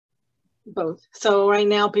Both. So right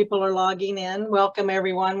now people are logging in. Welcome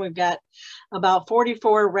everyone. We've got about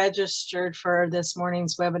 44 registered for this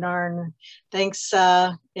morning's webinar. And thanks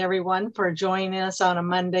everyone for joining us on a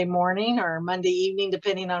Monday morning or Monday evening,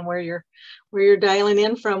 depending on where you're dialing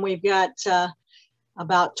in from. We've got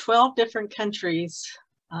about 12 different countries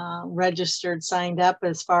registered, signed up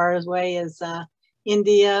as far away as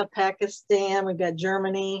India, Pakistan. We've got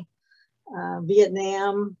Germany,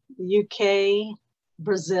 Vietnam, the UK,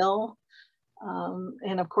 Brazil.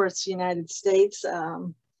 And of course, the United States.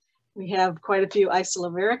 We have quite a few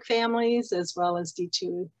isovaleric families, as well as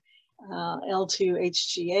L2HGA.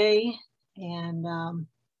 And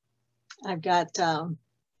I've got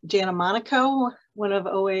Jana Monaco, one of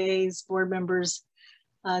OAA's board members,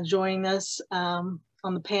 joining us on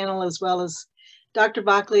the panel, as well as Dr.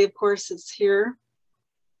 Vockley, of course, is here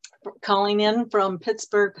calling in from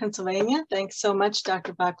Pittsburgh, Pennsylvania. Thanks so much,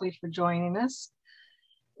 Dr. Vockley, for joining us.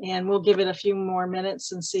 And we'll give it a few more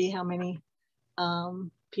minutes and see how many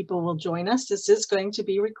people will join us. This is going to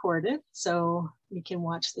be recorded, so you can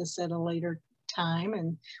watch this at a later time,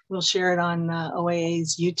 and we'll share it on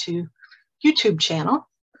OAA's YouTube channel.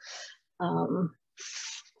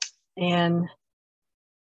 And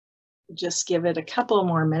just give it a couple of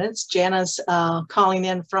more minutes. Jana's calling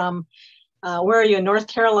in from, where are you, in North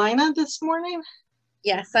Carolina this morning?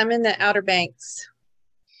 Yes, I'm in the Outer Banks.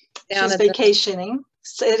 She's vacationing.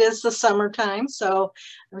 It is the summertime, so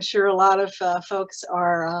I'm sure a lot of folks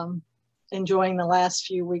are enjoying the last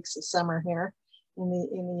few weeks of summer here in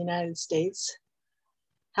the United States.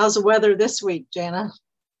 How's the weather this week, Jana?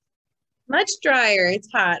 Much drier.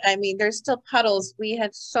 It's hot. I mean, there's still puddles. We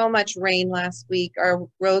had so much rain last week. Our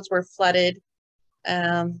roads were flooded,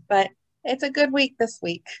 but it's a good week this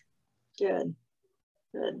week. Good,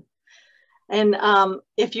 good. And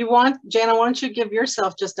if you want, Jana, why don't you give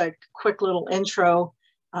yourself just a quick little intro,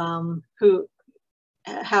 how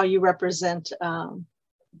you represent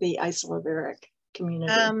the isovaleric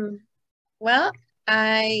community? Well,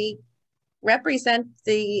 I represent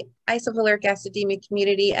the isovaleric acidemia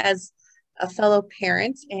community as a fellow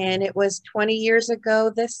parent, and it was 20 years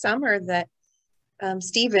ago this summer that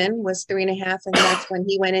Stephen was 3.5, and that's when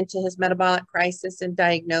he went into his metabolic crisis and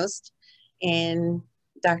diagnosed, and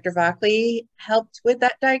Dr. Vockley helped with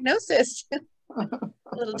that diagnosis.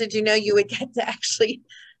 Little did you know you would get to actually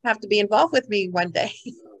have to be involved with me one day.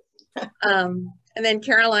 And then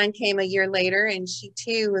Caroline came a year later, and she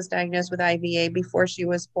too was diagnosed with IVA before she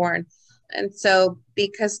was born. And so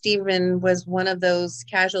because Stephen was one of those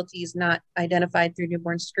casualties not identified through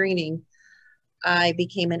newborn screening, I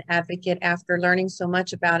became an advocate after learning so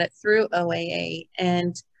much about it through OAA.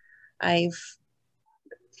 And I've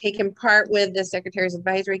taken part with the Secretary's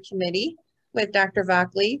Advisory Committee with Dr.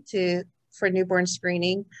 Vockley for newborn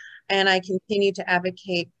screening. And I continue to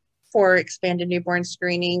advocate for expanded newborn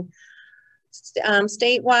screening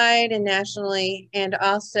statewide and nationally, and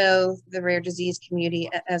also the rare disease community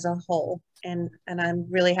as a whole. And I'm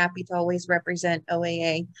really happy to always represent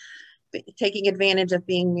OAA, taking advantage of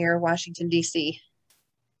being near Washington, D.C.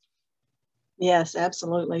 Yes,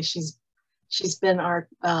 absolutely. She's been our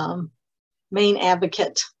main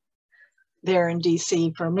advocate there in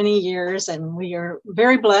DC for many years, and we are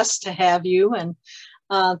very blessed to have you. And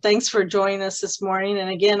thanks for joining us this morning. And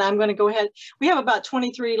again, I'm going to go ahead. We have about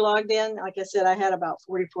 23 logged in. Like I said, I had about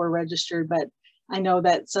 44 registered, but I know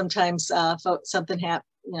that sometimes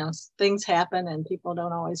things happen and people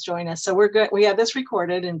don't always join us. So we're good. We have this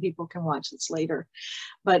recorded and people can watch this later.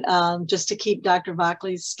 But just to keep Dr.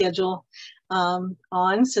 Vockley's schedule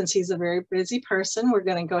on, since he's a very busy person, we're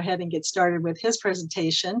going to go ahead and get started with his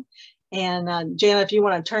presentation. And Jana, if you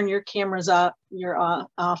want to turn your cameras off,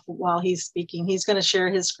 off while he's speaking. He's going to share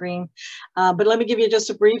his screen. But let me give you just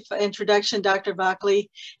a brief introduction. Dr. Vockley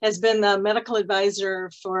has been the medical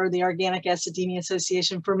advisor for the Organic Acidemia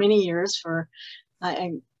Association for many years,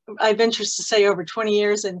 I venture to say over 20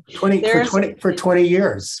 years. And for 20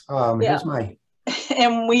 years. Yeah. Here's my.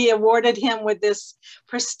 And we awarded him with this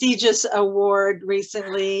prestigious award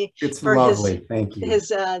recently. It's for lovely. Thank you.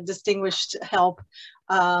 His distinguished help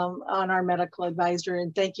on our medical advisor.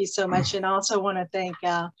 And thank you so much. And also want to thank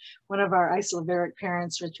one of our isovaleric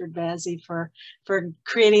parents, Richard Bazzi, for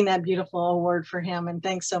creating that beautiful award for him. And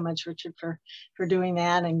thanks so much, Richard, for doing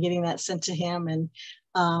that and getting that sent to him. And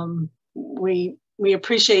we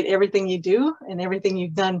appreciate everything you do and everything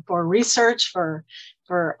you've done for research, for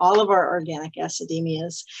all of our organic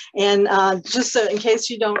acidemias. And just so in case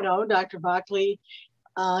you don't know, Dr. Vockley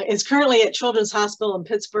is currently at Children's Hospital in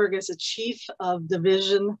Pittsburgh as a chief of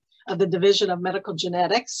division of the Division of Medical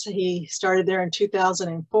Genetics. He started there in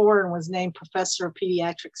 2004 and was named Professor of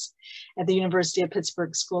Pediatrics at the University of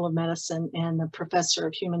Pittsburgh School of Medicine and the Professor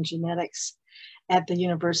of Human Genetics at the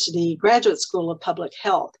University Graduate School of Public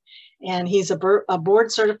Health. And he's a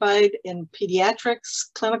board certified in pediatrics,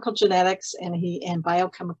 clinical genetics, and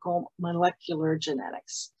biochemical molecular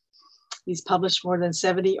genetics. He's published more than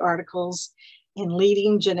 70 articles in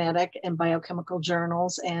leading genetic and biochemical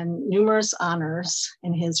journals and numerous honors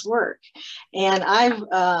in his work. And I've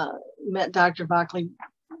met Dr. Vockley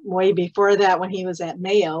way before that when he was at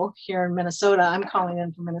Mayo here in Minnesota. I'm calling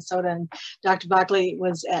in from Minnesota, and Dr. Vockley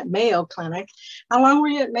was at Mayo Clinic. How long were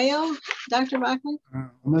you at Mayo, Dr. Vockley?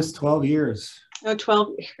 Almost 12 years. Oh,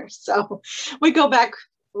 12 years. So we go back,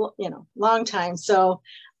 long time. So,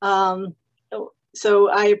 so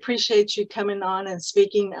I appreciate you coming on and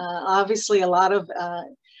speaking. Obviously, a lot of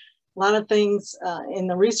things in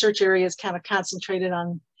the research area is kind of concentrated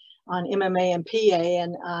on MMA and PA,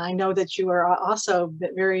 and I know that you are also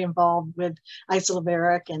very involved with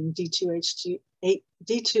isovaleric and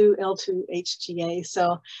D2L2HGA.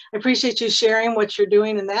 So I appreciate you sharing what you're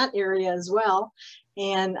doing in that area as well.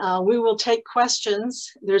 And we will take questions.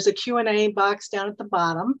 There's a Q&A box down at the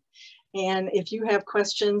bottom. And if you have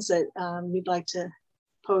questions that you'd like to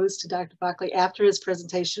pose to Dr. Vockley after his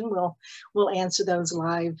presentation, we'll answer those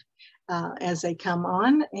live as they come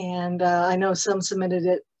on. And I know some submitted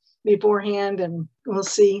it beforehand, and we'll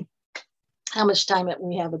see how much time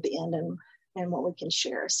we have at the end and what we can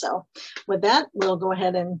share. So with that, we'll go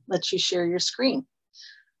ahead and let you share your screen.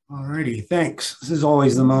 All righty, thanks. This is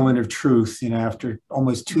always the moment of truth. After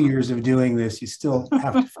almost 2 years of doing this, you still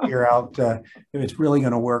have to figure out if it's really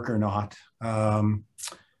going to work or not. How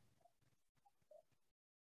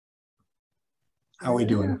are we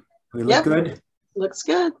doing? We look good? Looks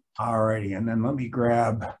good. All righty, and then let me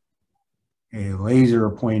grab a laser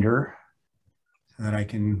pointer so that I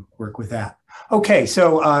can work with that. Okay,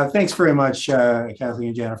 so thanks very much, Kathleen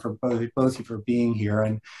and Jennifer, both of you for being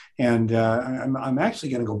here. And I'm actually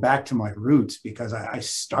going to go back to my roots because I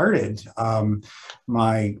started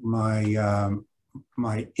my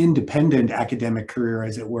independent academic career,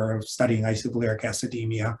 as it were, of studying isovaleric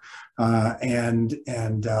acidemia.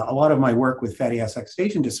 And a lot of my work with fatty acid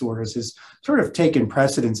oxidation disorders has sort of taken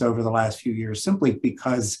precedence over the last few years simply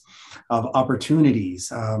because of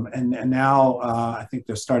opportunities. And now I think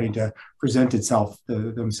they're starting to present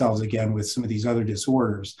themselves again with some of these other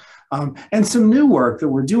disorders. And some new work that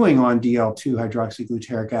we're doing on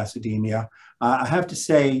DL-2-hydroxyglutaric acidemia. I have to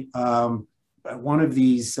say, at one of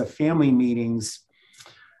these family meetings,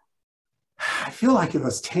 I feel like it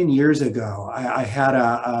was 10 years ago, I had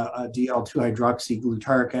a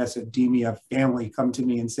DL-2-hydroxyglutaric acidemia family come to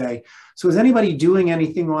me and say, so is anybody doing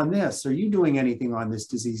anything on this? Are you doing anything on this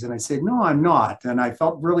disease? And I said, no, I'm not. And I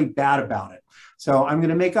felt really bad about it. So I'm going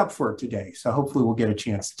to make up for it today. So hopefully we'll get a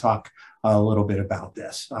chance to talk a little bit about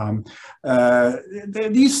this.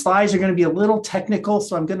 These slides are going to be a little technical,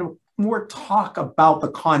 so I'm going to more talk about the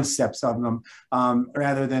concepts of them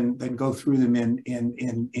rather than go through them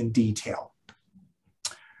in detail.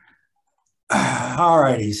 All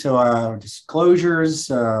righty, so disclosures,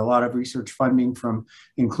 a lot of research funding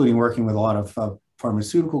including working with a lot of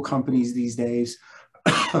pharmaceutical companies these days,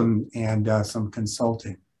 and some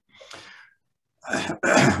consulting.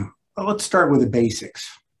 Let's start with the basics.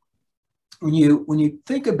 When you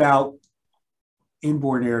think about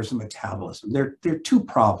inborn errors in metabolism, there are two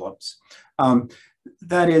problems.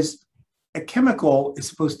 That is, a chemical is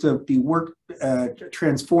supposed to be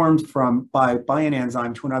transformed by an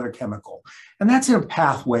enzyme to another chemical. And that's in a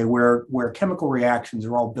pathway where chemical reactions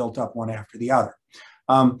are all built up one after the other.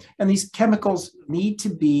 And these chemicals need to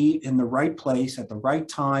be in the right place at the right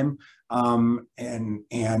time, otherwise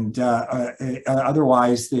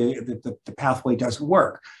the pathway doesn't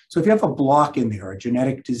work. So if you have a block in there, a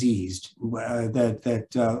genetic disease that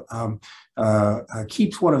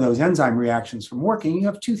keeps one of those enzyme reactions from working, you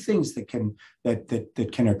have two things that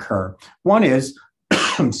can occur. One is,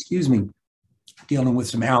 excuse me, dealing with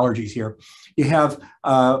some allergies here. You have,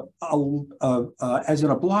 as in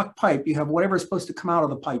a blocked pipe, you have whatever's supposed to come out of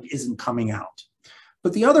the pipe isn't coming out.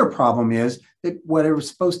 But the other problem is that whatever's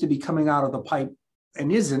supposed to be coming out of the pipe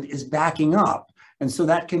and isn't is backing up. And so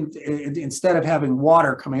that can, instead of having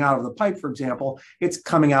water coming out of the pipe, for example, it's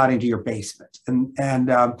coming out into your basement.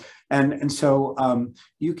 And so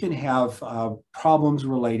you can have problems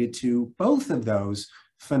related to both of those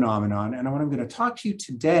phenomenon. And what I'm going to talk to you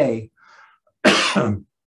today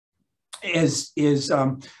is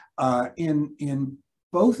in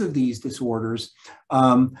both of these disorders,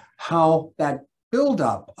 how that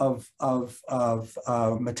buildup of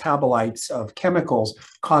metabolites, of chemicals,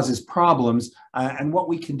 causes problems, and what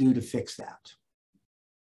we can do to fix that.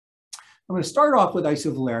 I'm going to start off with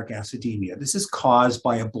isovaleric acidemia. This is caused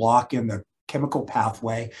by a block in the chemical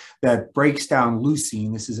pathway that breaks down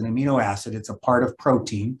leucine. This is an amino acid. It's a part of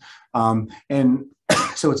protein. And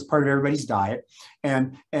so it's part of everybody's diet.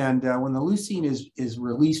 And when the leucine is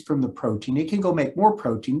released from the protein, it can go make more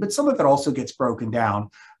protein, but some of it also gets broken down.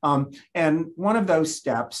 And one of those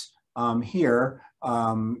steps here,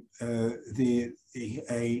 a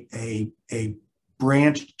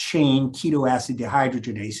branched chain ketoacid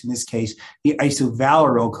dehydrogenase, in this case, the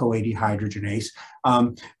isovaleryl-CoA dehydrogenase,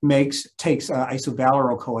 takes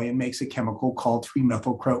isovaleryl-CoA and makes a chemical called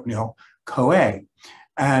 3-methylcrotonil-CoA.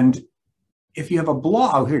 And if you have a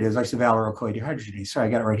block, oh, here it is, isovaleryl-CoA dehydrogenase. Sorry,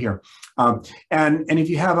 I got it right here. And if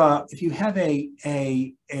you have a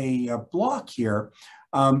block here,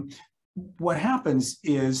 what happens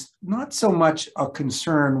is not so much a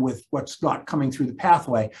concern with what's not coming through the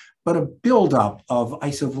pathway, but a buildup of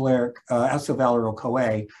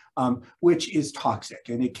isovaleryl-CoA, which is toxic,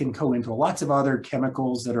 and it can go into lots of other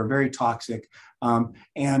chemicals that are very toxic,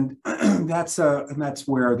 and that's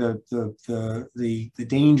where the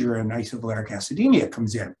danger in isovaleric acidemia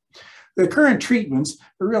comes in. The current treatments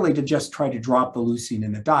are really to just try to drop the leucine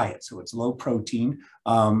in the diet. So it's low protein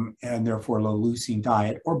and therefore low leucine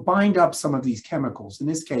diet, or bind up some of these chemicals. In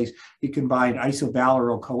this case, you can bind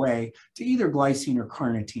isovaleryl-CoA to either glycine or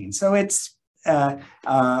carnitine. So it's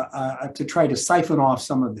to try to siphon off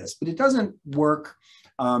some of this, but it doesn't work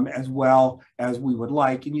as well as we would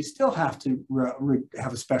like, and you still have to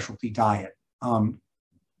have a specialty diet.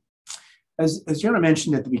 As Jenna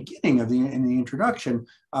mentioned at the beginning of in the introduction,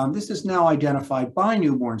 this is now identified by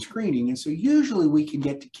newborn screening. And so usually we can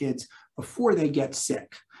get to kids before they get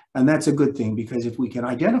sick. And that's a good thing, because if we can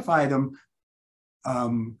identify them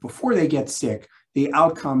before they get sick, the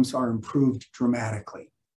outcomes are improved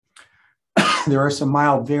dramatically. There are some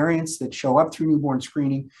mild variants that show up through newborn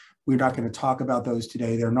screening. We're not going to talk about those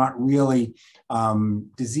today. They're not really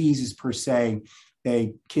diseases per se.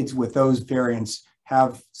 Kids with those variants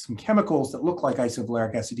have some chemicals that look like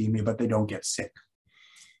isovaleric acidemia, but they don't get sick.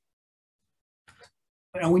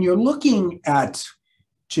 And when you're looking at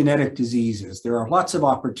genetic diseases, there are lots of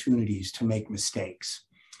opportunities to make mistakes.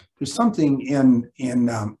 There's something in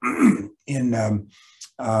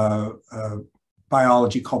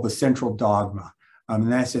biology called the central dogma.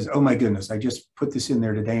 And that says, oh my goodness, I just put this in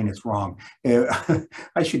there today and it's wrong.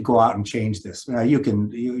 I should go out and change this. You can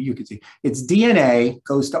see it's DNA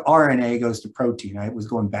goes to RNA goes to protein. I was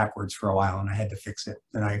going backwards for a while and I had to fix it,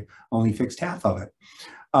 and I only fixed half of it.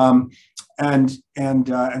 And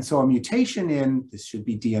so a mutation in, this should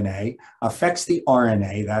be DNA, affects the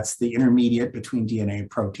RNA, that's the intermediate between DNA and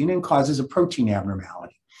protein, and causes a protein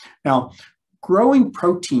abnormality. Now, growing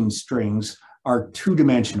protein strings are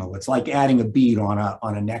two-dimensional. It's like adding a bead on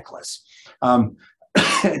a necklace.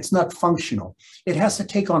 It's not functional. It has to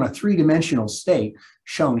take on a three-dimensional state,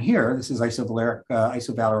 shown here. This is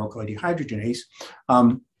isovaleryl-CoA dehydrogenase,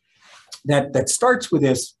 that starts with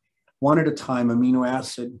this one at a time amino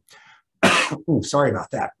acid. Oh, sorry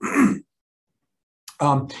about that.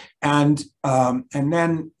 And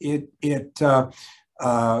then it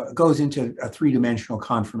goes into a three-dimensional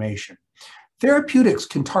conformation. Therapeutics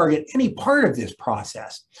can target any part of this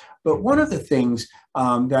process, but one of the things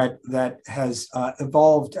that has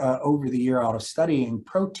evolved over the year out of studying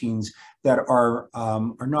proteins that are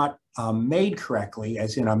not made correctly,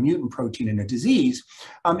 as in a mutant protein in a disease,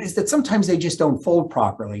 is that sometimes they just don't fold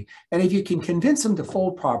properly. And if you can convince them to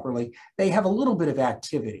fold properly, they have a little bit of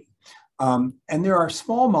activity. And there are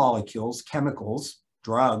small molecules, chemicals,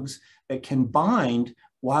 drugs, that can bind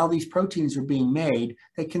while these proteins are being made.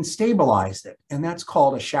 They can stabilize it, and that's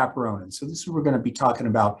called a chaperonin. So this is, we're going to be talking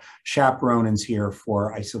about chaperonins here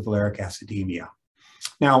for isovaleric acidemia.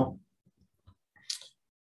 Now,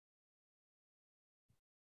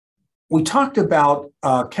 we talked about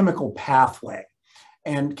chemical pathway,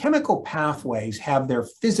 and chemical pathways have their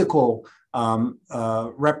physical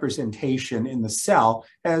representation in the cell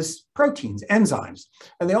as proteins, enzymes,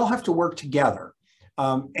 and they all have to work together.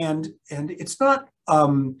 And it's not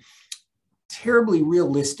terribly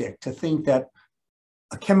realistic to think that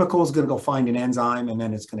a chemical is going to go find an enzyme and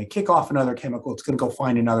then it's going to kick off another chemical, it's going to go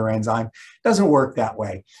find another enzyme. It doesn't work that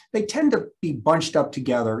way. They tend to be bunched up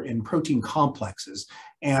together in protein complexes,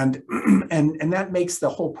 and that makes the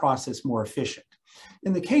whole process more efficient.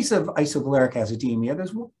 In the case of isovaleric acidemia,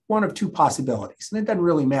 there's one of two possibilities, and it doesn't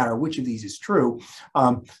really matter which of these is true.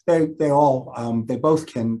 They both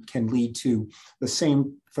can lead to the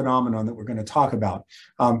same phenomenon that we're going to talk about.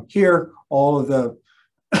 Here, all of the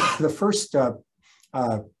first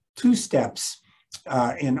two steps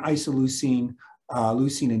in isoleucine,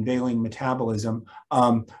 leucine and valine metabolism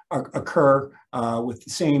occur with the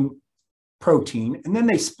same protein, and then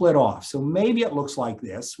they split off. So maybe it looks like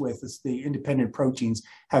this, with the independent proteins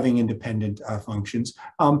having independent functions,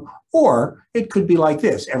 or it could be like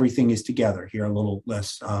this. Everything is together. Here, a little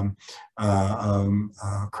less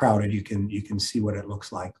crowded. You can see what it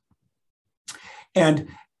looks like. And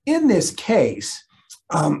in this case,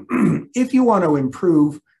 if you want to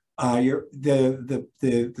improve the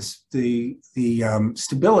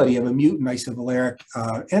stability of a mutant isovaleric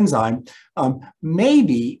enzyme,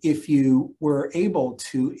 maybe if you were able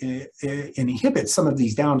to inhibit some of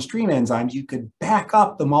these downstream enzymes, you could back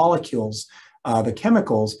up the molecules, the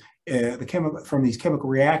chemicals, from these chemical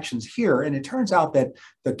reactions here. And it turns out that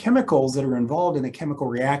the chemicals that are involved in a chemical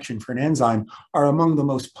reaction for an enzyme are among the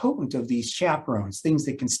most potent of these chaperones, things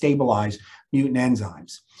that can stabilize mutant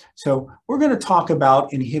enzymes. So we're going to talk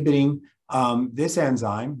about inhibiting this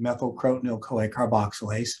enzyme, methylcrotonyl-CoA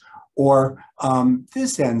carboxylase, or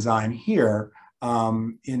this enzyme here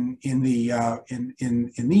in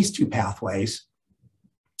these two pathways.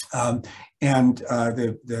 And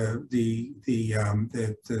the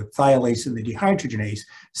thiolase and the dehydrogenase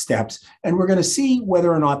steps, and we're going to see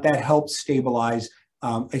whether or not that helps stabilize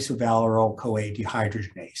isovaleryl-CoA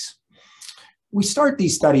dehydrogenase. We start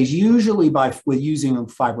these studies usually with using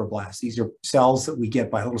fibroblasts. These are cells that we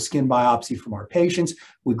get by a little skin biopsy from our patients.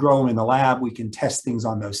 We grow them in the lab. We can test things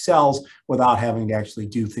on those cells without having to actually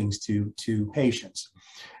do things to patients.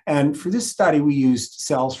 And for this study, we used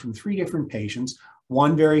cells from 3 different patients.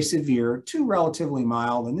 One very severe, 2 relatively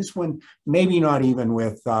mild, and this one maybe not even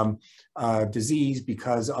with disease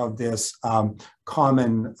because of this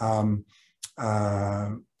common, no,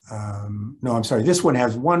 I'm sorry, this one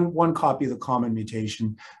has one copy of the common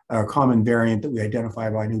mutation, common variant that we identify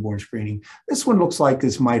by newborn screening. This one looks like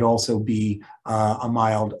this might also be a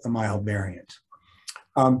mild variant.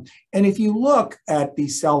 And if you look at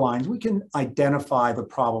these cell lines, we can identify the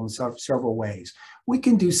problems several ways. We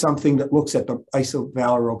can do something that looks at the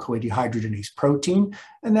isovaleryl-CoA dehydrogenase protein,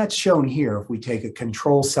 and that's shown here. If we take a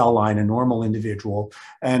control cell line, a normal individual,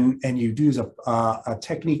 and you use a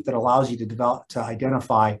technique that allows you to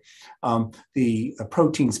identify the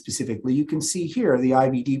protein specifically, you can see here the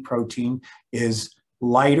IVD protein is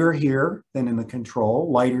lighter here than in the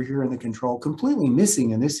control, lighter here in the control, completely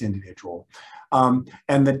missing in this individual.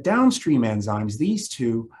 And the downstream enzymes, these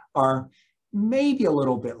two, are maybe a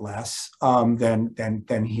little bit less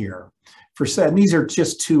than here. And these are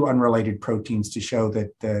just 2 unrelated proteins to show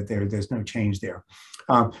that there's no change there.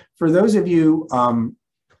 For those of you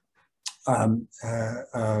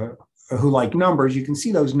who like numbers, you can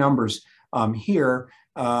see those numbers here.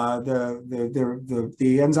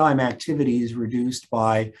 The enzyme activity is reduced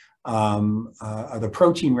by, the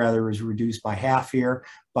protein rather is reduced by half here,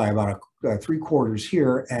 by about 3/4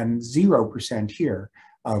 here, and 0% here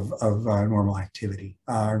of normal activity,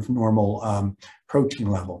 normal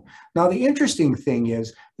protein level. Now, the interesting thing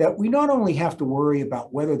is that we not only have to worry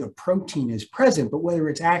about whether the protein is present, but whether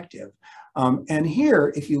it's active. And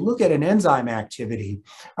here, if you look at an enzyme activity,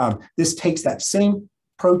 this takes that same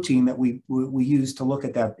protein that we used to look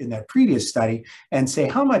at that in that previous study and say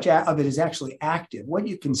how much of it is actually active. What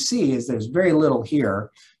you can see is there's very little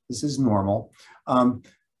here. This is normal.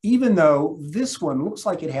 Even though this one looks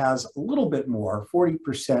like it has a little bit more,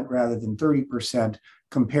 40% rather than 30%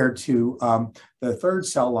 compared to the 3rd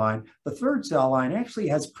cell line. The 3rd cell line actually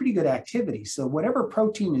has pretty good activity. So whatever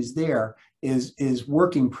protein is there is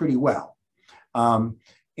working pretty well. And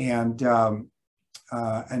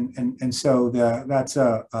so that's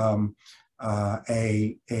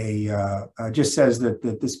just says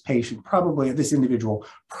that this patient probably, this individual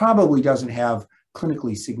probably doesn't have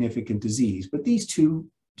clinically significant disease, but these two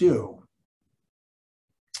do.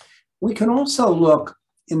 We can also look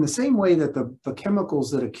in the same way that the chemicals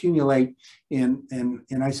that accumulate in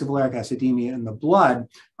isovaleric acidemia in the blood,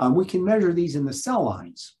 we can measure these in the cell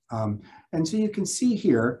lines. And so you can see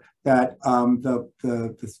here that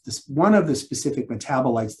one of the specific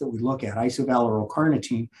metabolites that we look at, isovaleryl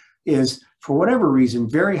carnitine, is for whatever reason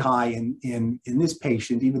very high in this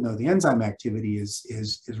patient, even though the enzyme activity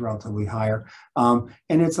is relatively higher, and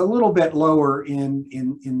it's a little bit lower in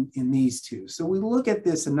these two. So we look at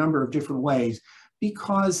this a number of different ways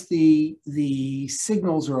because the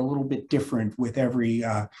signals are a little bit different with every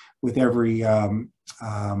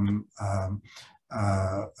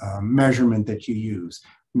measurement that you use.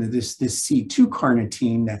 You know, this C2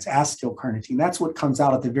 carnitine, that's acetyl carnitine, that's what comes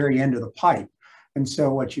out at the very end of the pipe. And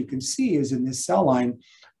so what you can see is in this cell line,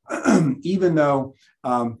 even though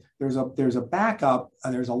there's a backup,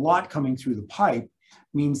 there's a lot coming through the pipe,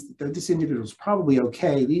 means that this individual is probably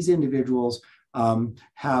okay. These individuals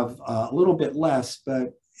have a little bit less,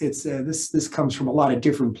 but it's this comes from a lot of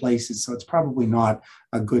different places, so it's probably not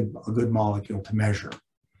a good molecule to measure.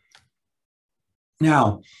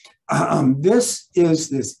 Now, this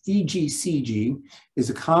EGCG is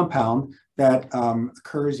a compound that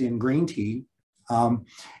occurs in green tea,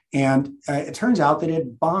 and it turns out that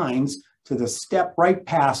it binds to the step right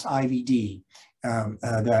past IVD,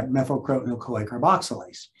 that methylcrotonil-CoA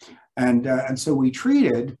carboxylase, and so we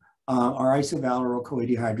treated our isovaleric-CoA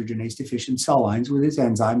dehydrogenase deficient cell lines with this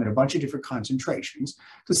enzyme at a bunch of different concentrations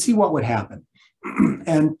to see what would happen.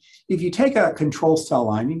 And if you take a control cell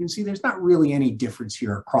line, you can see there's not really any difference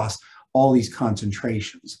here across all these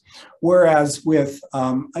concentrations. Whereas with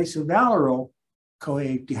isovaleric-CoA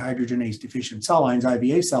dehydrogenase deficient cell lines,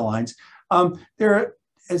 IVA cell lines, there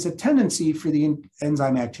is a tendency for the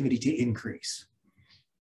enzyme activity to increase.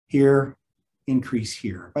 Here, increase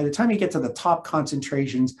here. By the time you get to the top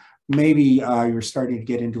concentrations, maybe you're starting to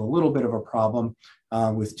get into a little bit of a problem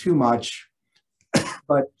with too much,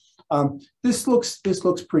 but this looks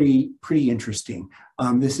pretty interesting.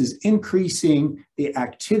 This is increasing the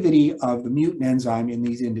activity of the mutant enzyme in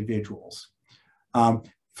these individuals.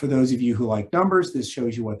 For those of you who like numbers, this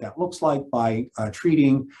shows you what that looks like by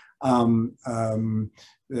treating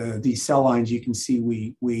these cell lines. You can see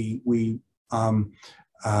we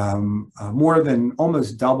more than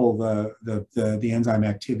almost double the enzyme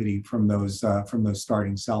activity from those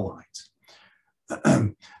starting cell lines.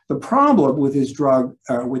 The problem with this drug,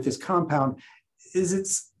 with this compound, is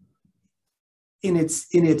it's in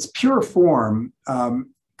its pure form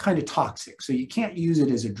kind of toxic. So you can't use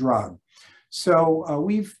it as a drug. So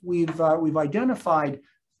we've identified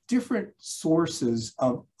different sources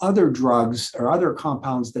of other drugs or other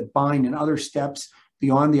compounds that bind in other steps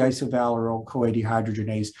beyond the isovaleric-CoA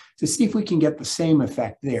dehydrogenase to see if we can get the same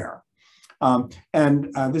effect there.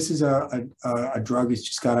 This is a drug. It's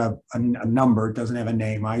just got a number. It doesn't have a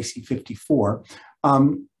name. IC54.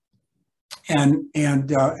 And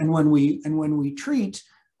when we treat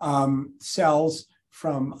cells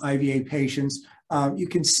from IVA patients, you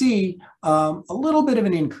can see a little bit of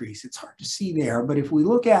an increase. It's hard to see there, but if we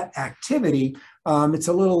look at activity, it's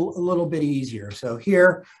a little bit easier. So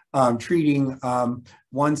here, treating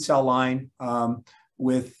one cell line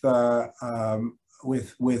with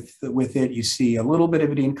it, you see a little bit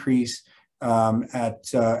of an increase down at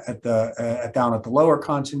the lower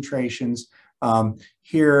concentrations.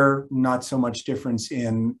 Here, not so much difference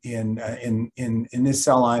in this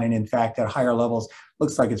cell line, and in fact, at higher levels,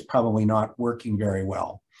 looks like it's probably not working very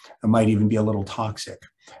well. It might even be a little toxic.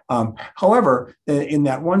 However, in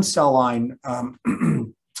that one cell line where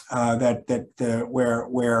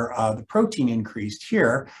the protein increased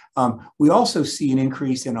here, we also see an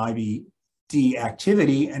increase in IVD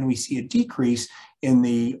activity, and we see a decrease in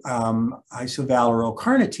the isovaleric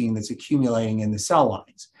carnitine that's accumulating in the cell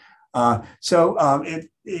lines.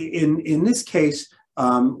 In this case,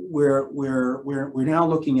 we're now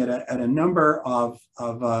looking at a number of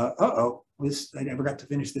I never got to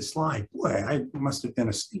finish this slide. Boy, I must have been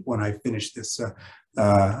asleep when I finished this.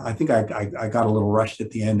 I think I got a little rushed at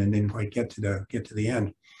the end and didn't quite get to the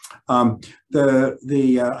end. I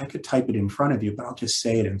could type it in front of you, but I'll just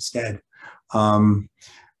say it instead.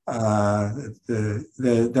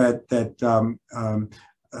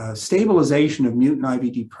 Stabilization of mutant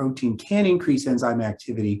IVD protein can increase enzyme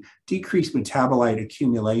activity, decrease metabolite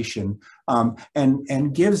accumulation,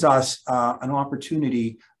 and gives us an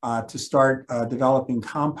opportunity to start developing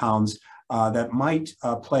compounds that might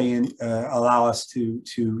allow us to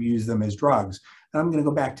use them as drugs. And I'm going to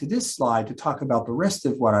go back to this slide to talk about the rest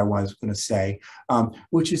of what I was going to say,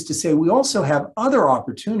 which is to say we also have other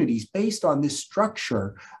opportunities based on this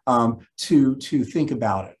structure to think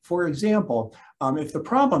about it. For example, if the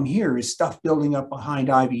problem here is stuff building up behind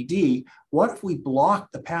IVD, what if we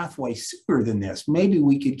block the pathway sooner than this? Maybe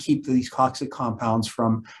we could keep these toxic compounds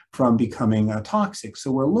from becoming toxic.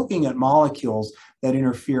 So we're looking at molecules that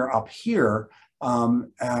interfere up here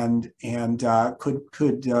and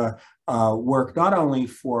could work not only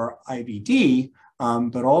for IVD,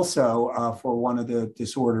 but also for one of the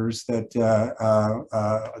disorders that,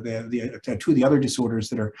 two of the other disorders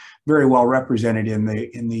that are very well represented in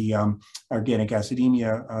the Organic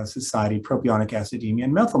Acidemia Society, propionic acidemia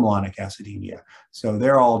and methylmalonic acidemia. So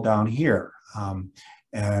they're all down here.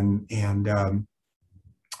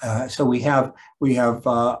 So we have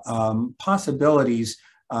possibilities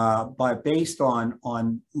but based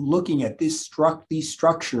on looking at these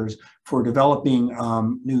structures for developing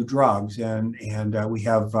new drugs, and we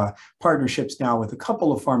have partnerships now with a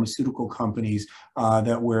couple of pharmaceutical companies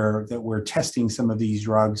that we're testing some of these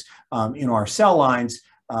drugs in our cell lines.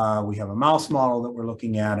 We have a mouse model that we're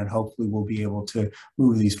looking at, and hopefully we'll be able to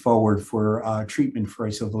move these forward for treatment for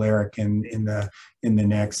isovaleric in the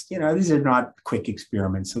next, these are not quick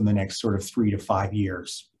experiments, in the next sort of 3 to 5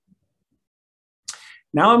 years.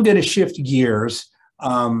 Now I'm going to shift gears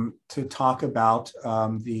to talk about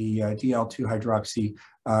the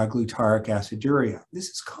DL-2-hydroxyglutaric aciduria. This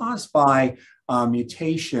is caused by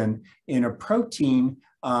mutation in a protein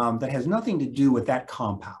that has nothing to do with that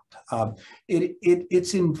compound.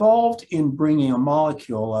 It's involved in bringing a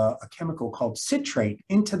molecule, a chemical called citrate,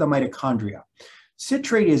 into the mitochondria.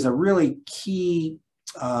 Citrate is a really key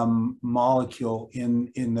molecule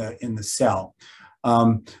in the cell.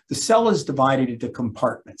 The cell is divided into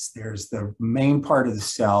compartments. There's the main part of the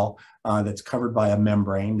cell that's covered by a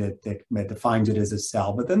membrane that defines it as a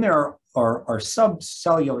cell. But then there are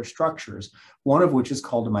subcellular structures, one of which is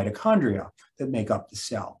called the mitochondria, that make up the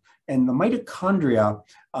cell. And the mitochondria,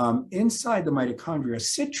 inside the mitochondria,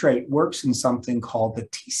 citrate works in something called the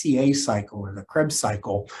TCA cycle, or the Krebs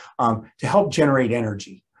cycle, to help generate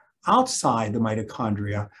energy. Outside the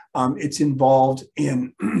mitochondria, it's involved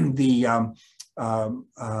in the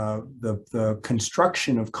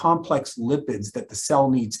construction of complex lipids that the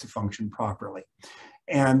cell needs to function properly.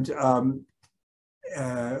 And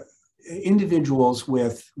individuals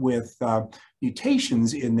with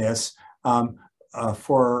mutations in this,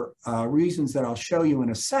 for reasons that I'll show you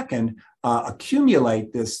in a second,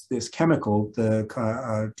 accumulate this chemical, the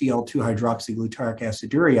DL-2-hydroxyglutaric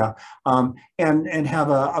aciduria, and have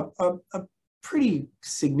a pretty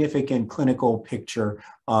significant clinical picture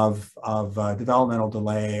of developmental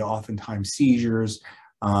delay, oftentimes seizures,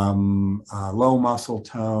 low muscle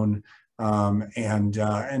tone, and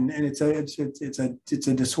it's a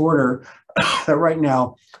disorder that right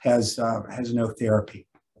now has no therapy.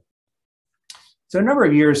 So a number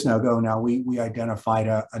of years ago, we identified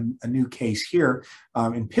a new case here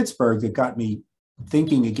in Pittsburgh that got me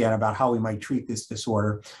thinking again about how we might treat this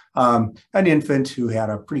disorder. An infant who had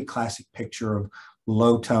a pretty classic picture of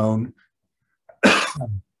low tone,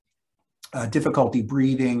 difficulty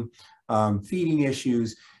breathing, feeding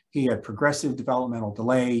issues. He had progressive developmental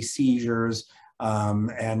delay, seizures,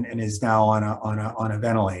 and is now on a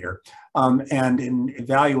ventilator. And in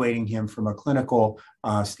evaluating him from a clinical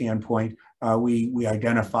standpoint, we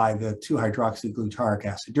identified the 2-hydroxyglutaric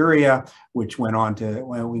aciduria, which we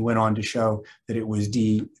went on to show that it was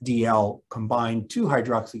DL combined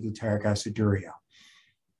 2-hydroxyglutaric aciduria.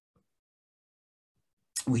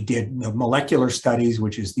 We did the molecular studies,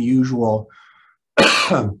 which is the usual.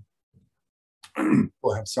 Oh, I'm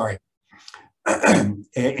sorry.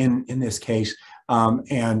 In this case,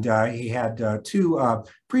 and he had two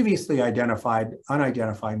previously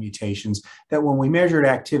unidentified mutations that, when we measured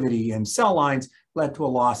activity in cell lines, led to a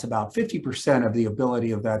loss about 50% of the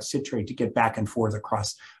ability of that citrate to get back and forth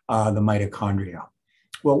across the mitochondria.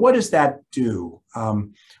 Well, what does that do?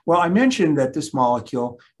 Well, I mentioned that this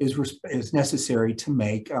molecule is necessary to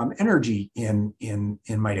make energy in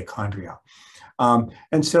mitochondria.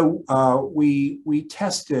 And so we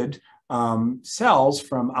tested cells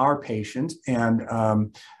from our patient and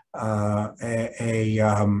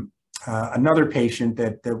another patient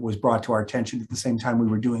that was brought to our attention at the same time we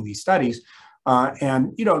were doing these studies.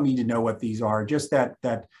 And you don't need to know what these are, just that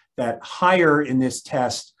higher in this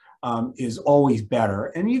test is always better.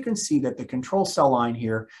 And you can see that the control cell line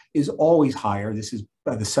here is always higher. This is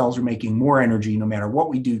the cells are making more energy no matter what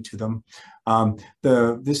we do to them.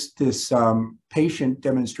 This patient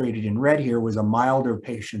demonstrated in red here was a milder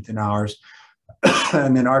patient than ours.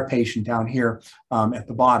 And then our patient down here at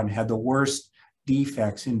the bottom had the worst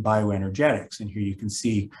defects in bioenergetics. And here you can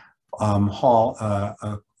see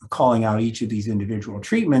calling out each of these individual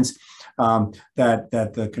treatments, that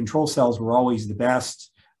the control cells were always the best.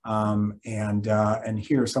 And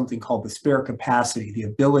here something called the spare capacity, the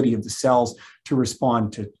ability of the cells to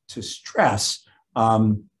respond to stress,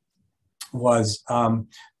 was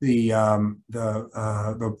the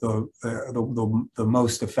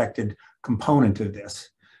most affected component of this.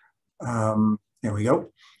 There we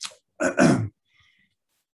go.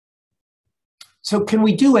 So can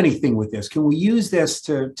we do anything with this? Can we use this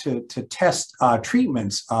to test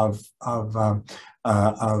treatments of combined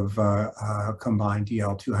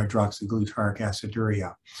DL-2-hydroxyglutaric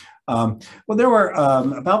aciduria? Well, there were,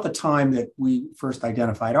 about the time that we first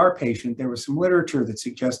identified our patient, there was some literature that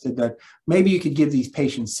suggested that maybe you could give these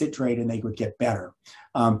patients citrate and they would get better.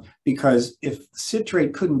 Because if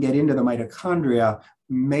citrate couldn't get into the mitochondria,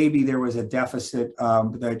 maybe there was a deficit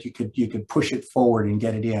that you could push it forward and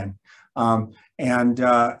get it in. And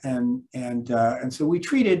so we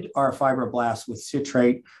treated our fibroblasts with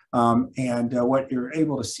citrate. What you're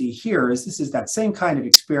able to see here is this is that same kind of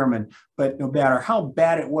experiment, but no matter how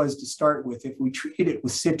bad it was to start with, if we treated it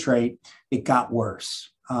with citrate, it got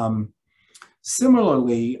worse.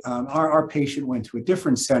 Similarly, our patient went to a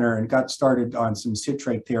different center and got started on some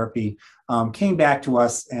citrate therapy, came back to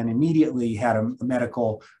us and immediately had a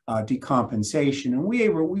medical decompensation. And we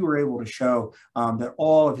were able to show that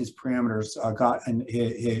all of his parameters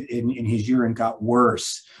in his urine got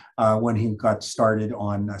worse when he got started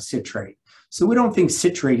on citrate. So we don't think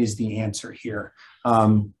citrate is the answer here.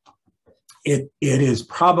 It is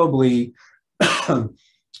probably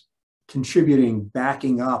contributing,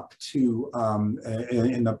 backing up to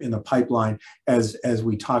in the pipeline, as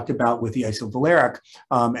we talked about with the isovaleric,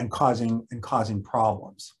 and causing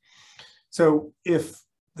problems. So if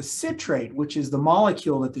the citrate, which is the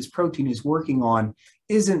molecule that this protein is working on,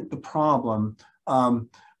 isn't the problem,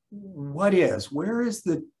 what is? Where's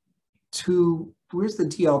the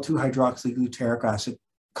D-L-2-hydroxyglutaric acid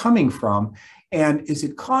coming from? And is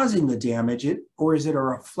it causing the damage, or is it a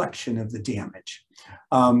reflection of the damage?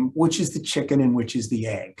 Which is the chicken and which is the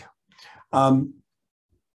egg?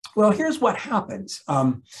 Well, here's what happens.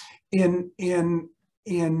 In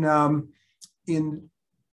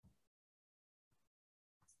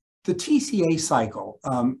the TCA cycle,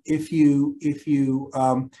 if you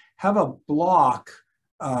have a block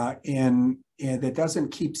that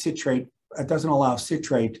doesn't keep citrate, doesn't allow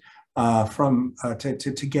citrate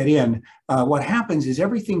to get in, what happens is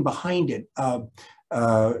everything behind it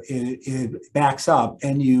backs up,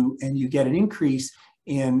 and you get an increase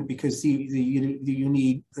in, because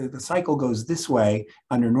the cycle goes this way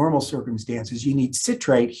under normal circumstances. You need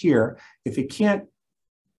citrate here. If it can't,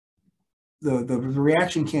 the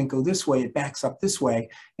reaction can't go this way, it backs up this way,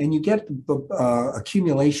 and you get the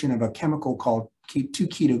accumulation of a chemical called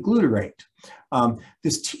 2-ketoglutarate.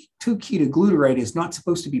 This 2-ketoglutarate is not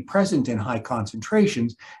supposed to be present in high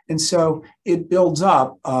concentrations, and so it builds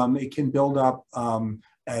up. It can build up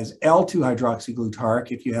as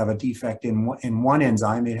L2-hydroxyglutaric if you have a defect in one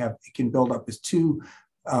enzyme. It can build up as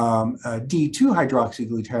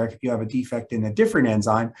D2-hydroxyglutaric if you have a defect in a different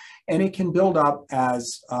enzyme, and it can build up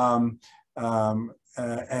as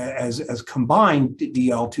combined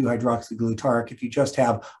D-L-2-hydroxyglutaric if you just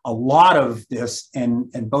have a lot of this and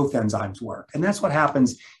both enzymes work. And that's what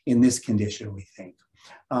happens in this condition, we think.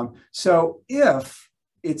 So if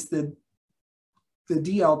it's the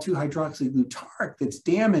D-L-2-hydroxyglutaric that's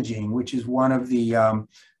damaging, which is one of the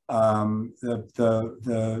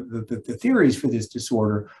theories for this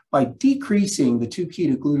disorder, by decreasing the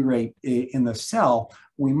 2-ketoglutarate in the cell,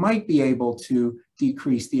 we might be able to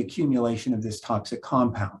decrease the accumulation of this toxic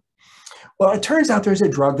compound. Well, it turns out there's a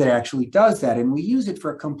drug that actually does that, and we use it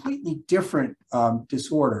for a completely different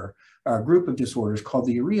disorder, a group of disorders called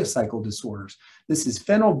the urea cycle disorders. This is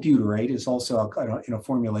phenylbutyrate. It's also in a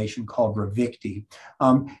formulation called Ravicti.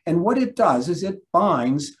 And what it does is it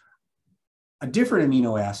binds a different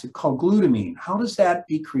amino acid called glutamine. How does that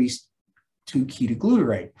decrease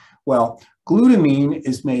 2-ketoglutarate? Well, glutamine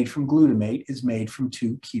is made from glutamate, is made from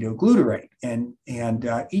 2-ketoglutarate. And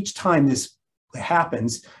each time this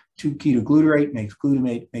happens, 2-ketoglutarate makes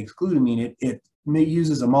glutamate, makes glutamine, it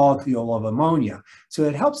uses a molecule of ammonia. So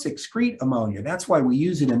it helps excrete ammonia. That's why we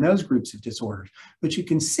use it in those groups of disorders. But you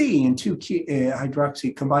can see in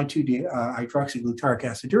combined 2-hydroxyglutaric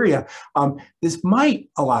aciduria, this might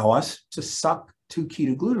allow us to suck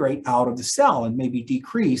 2-ketoglutarate out of the cell and maybe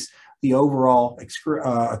decrease the overall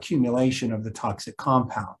accumulation of the toxic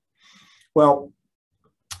compound. Well,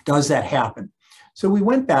 does that happen? So we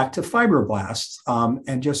went back to fibroblasts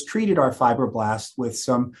and just treated our fibroblasts with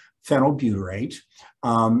some phenylbutyrate,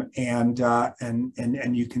 and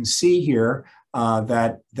you can see here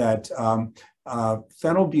that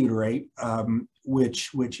phenylbutyrate,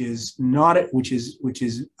 which is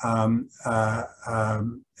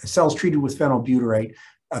cells treated with phenylbutyrate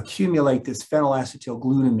accumulate this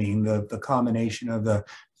phenylacetylglutamine, the combination of the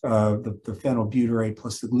phenylbutyrate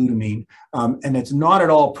plus the glutamine, and it's not at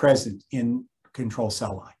all present in control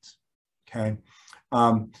cell lines. Okay.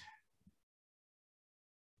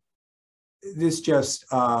 This just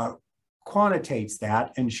quantitates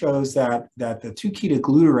that and shows that the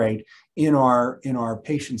 2-ketoglutarate in our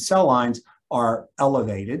patient cell lines are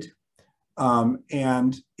elevated.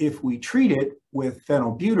 And if we treat it with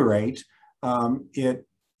phenylbutyrate,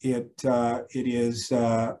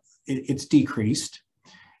 it's decreased.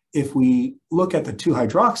 If we look at the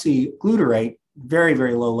 2-hydroxyglutarate, very,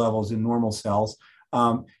 very low levels in normal cells.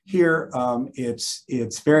 Here,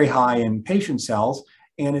 it's very high in patient cells,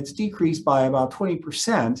 and it's decreased by about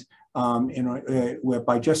 20%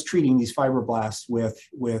 by just treating these fibroblasts with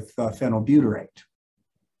phenylbutyrate.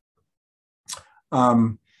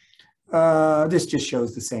 This just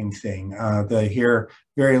shows the same thing. Here,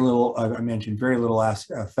 very little, I mentioned very little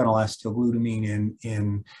phenylacetylglutamine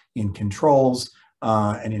in controls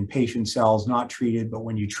and in patient cells not treated, but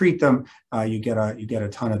when you treat them, you get a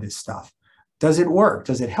ton of this stuff. Does it work?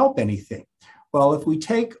 Does it help anything? Well, if we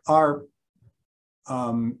take the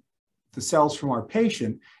cells from our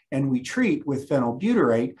patient and we treat with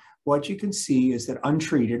phenylbutyrate, what you can see is that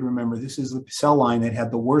untreated, remember this is the cell line that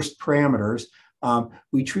had the worst parameters,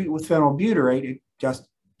 we treat with phenylbutyrate, it just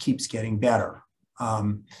keeps getting better.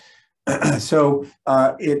 So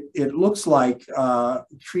it looks like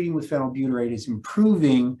treating with phenylbutyrate is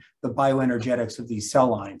improving the bioenergetics of these cell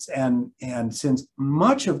lines. And since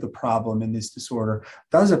much of the problem in this disorder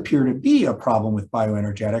does appear to be a problem with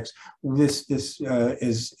bioenergetics, this is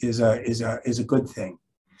a good thing.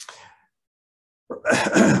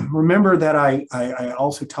 Remember that I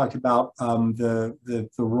also talked about the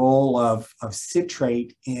role of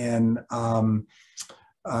citrate in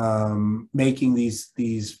making these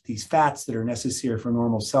fats that are necessary for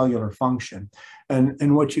normal cellular function.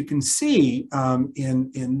 And what you can see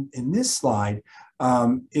in this slide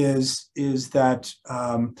is that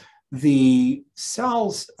the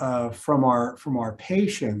cells from our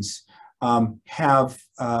patients have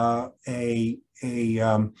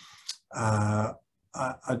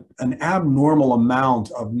an abnormal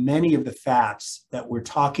amount of many of the fats that we're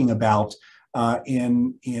talking about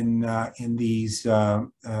in these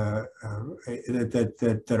that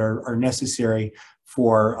are necessary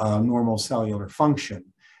for normal cellular function,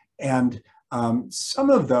 and some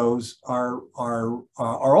of those are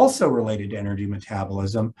also related to energy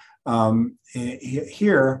metabolism.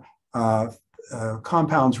 Here.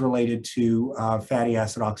 Compounds related to fatty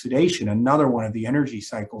acid oxidation, another one of the energy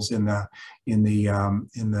cycles in the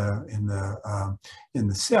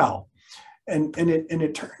cell, and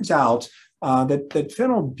it turns out that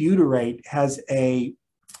phenylbutyrate has a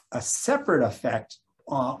separate effect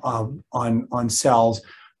on cells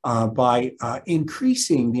by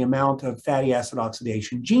increasing the amount of fatty acid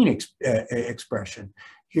oxidation gene expression.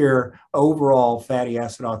 Here, overall fatty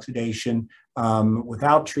acid oxidation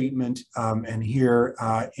without treatment, and here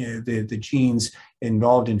the genes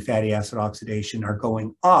involved in fatty acid oxidation are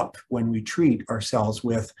going up when we treat our cells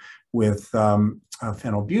with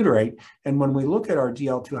phenylbutyrate. And when we look at our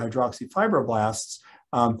DL2-hydroxyfibroblasts,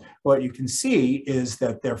 what you can see is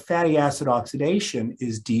that their fatty acid oxidation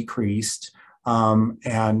is decreased, and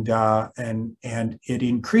it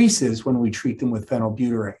increases when we treat them with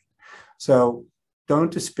phenylbutyrate. So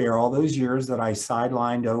don't despair. All those years that I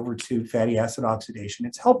sidelined over to fatty acid oxidation,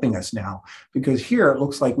 it's helping us now, because here it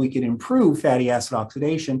looks like we can improve fatty acid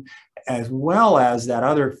oxidation as well as that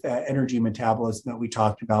other energy metabolism that we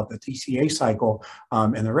talked about, the TCA cycle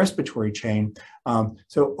and the respiratory chain.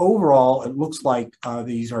 So overall, it looks like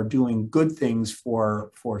these are doing good things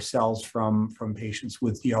for cells from patients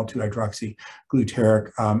with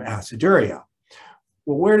L2-hydroxyglutaric aciduria.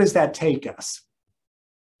 Well, where does that take us?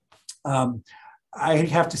 I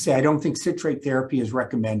have to say, I don't think citrate therapy is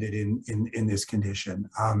recommended in this condition.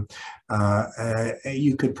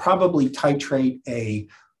 You could probably titrate a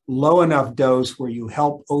low enough dose where you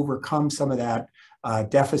help overcome some of that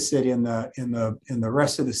deficit in the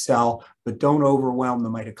rest of the cell, but don't overwhelm the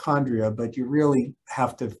mitochondria. But you really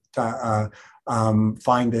have to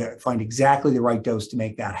find exactly the right dose to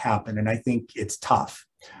make that happen, and I think it's tough.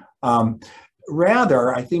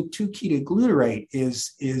 Rather, I think 2-ketoglutarate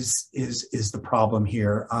is the problem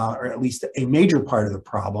here, or at least a major part of the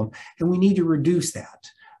problem, and we need to reduce that.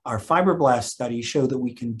 Our fibroblast studies show that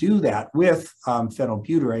we can do that with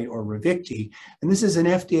phenylbutyrate or Ravicti, and this is an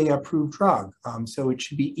FDA-approved drug, so it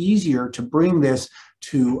should be easier to bring this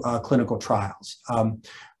to clinical trials.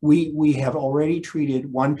 We have already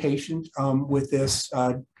treated one patient with this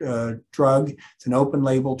drug. It's an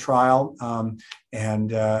open-label trial,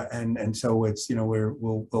 and so it's, you know,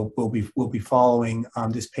 we'll be following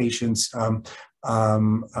this patient's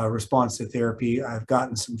response to therapy. I've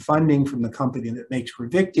gotten some funding from the company that makes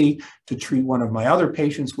Ravicti to treat one of my other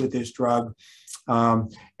patients with this drug.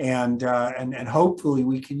 And hopefully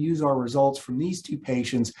we can use our results from these two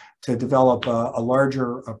patients to develop a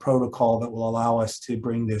larger protocol that will allow us to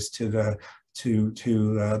bring this to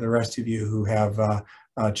the rest of you who have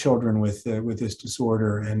children with this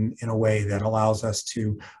disorder, and in a way that allows us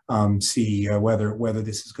to see whether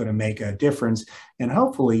this is going to make a difference. And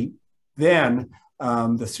hopefully then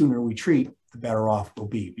the sooner we treat, the better off we'll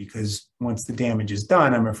be, because once the damage is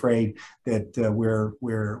done, I'm afraid that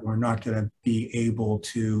we're not going to be able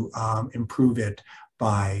to improve it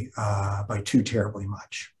by too terribly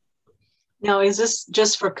much. Now, is this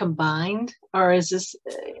just for combined, or is this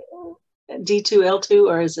D2, L2,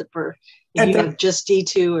 or is it for you have just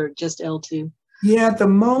D2 or just L2? Yeah, at the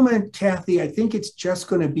moment, Kathy, I think it's just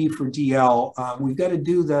going to be for DL. We've got to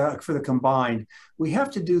do for the combined. We have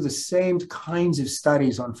to do the same kinds of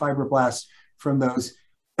studies on fibroblasts from those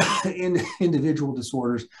individual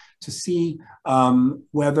disorders to see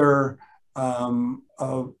whether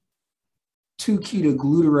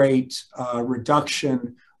 2-ketoglutarate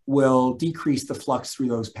reduction will decrease the flux through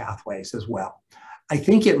those pathways as well. I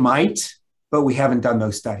think it might, but we haven't done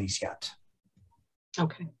those studies yet.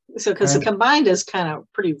 Okay, so because the combined is kind of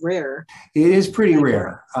pretty rare. It is pretty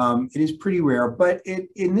rare. It is pretty rare, but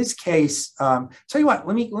in this case, tell you what,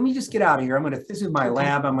 let me just get out of here. This is my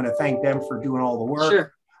lab. I'm going to thank them for doing all the work.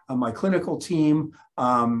 Sure. My clinical team,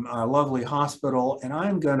 our lovely hospital, and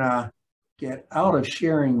I'm going to get out of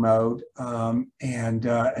sharing mode, and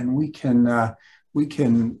we can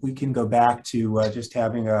go back to just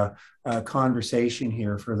having a conversation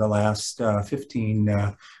here for the last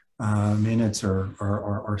 15 minutes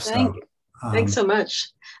or so. Thanks so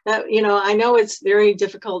much. I know it's very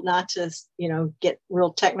difficult not to, get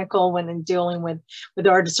real technical when dealing with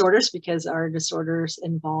our disorders, because our disorders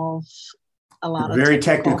involve a lot of very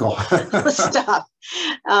technical stuff.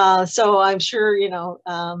 So I'm sure,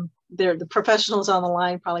 the professionals on the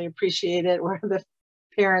line probably appreciate it, where the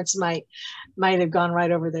parents might have gone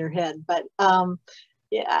right over their head. But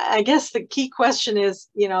yeah, I guess the key question is,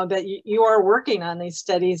 that you are working on these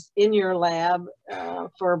studies in your lab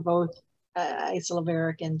for both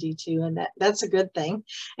isovaleric and D2, and that's a good thing.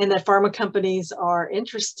 And that pharma companies are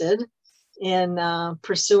interested in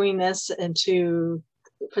pursuing this into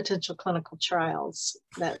potential clinical trials.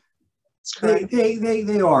 They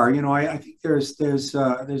are. I think there's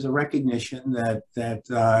a recognition that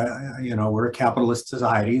we're a capitalist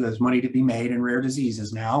society. There's money to be made in rare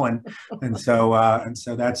diseases now, and so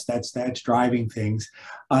that's driving things.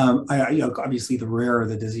 Obviously, the rarer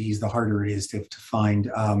the disease, the harder it is to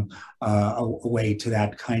find a way to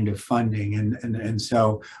that kind of funding. And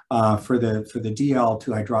so for the D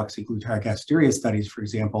L-2-hydroxyglutaric aciduria studies, for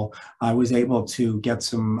example, I was able to get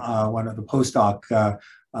one of the postdoc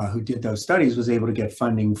who did those studies was able to get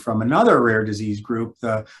funding from another rare disease group,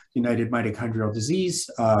 the United Mitochondrial Disease,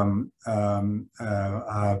 not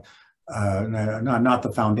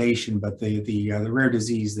the foundation, but the rare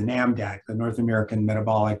disease, the NAMDAC, the North American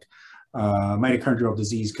Metabolic Mitochondrial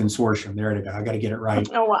Disease Consortium. There it is. I got to get it right.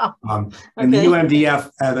 Oh, wow. And the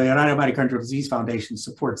UMDF, the United Mitochondrial Disease Foundation,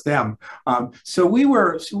 supports them. So we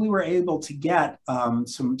were able to get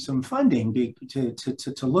some funding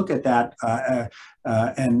to look at that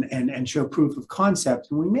and show proof of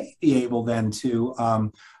concept, and we may be able then to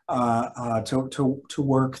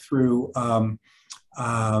work through let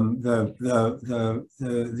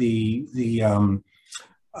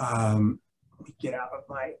me get out of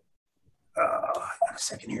my a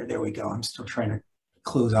second here. There we go. I'm still trying to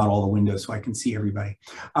close out all the windows so I can see everybody.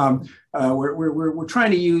 We're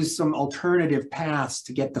trying to use some alternative paths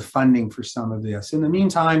to get the funding for some of this. In the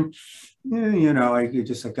meantime, I've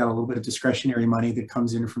got a little bit of discretionary money that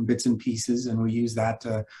comes in from bits and pieces, and we use that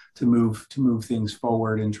to move things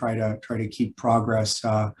forward and try to keep progress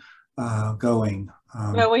going.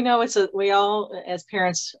 Well, we know we all as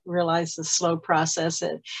parents realize the slow process,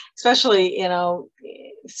 and especially,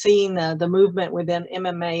 seeing the movement within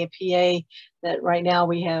MMA and PA, that right now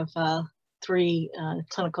we have 3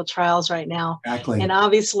 clinical trials right now. Exactly. And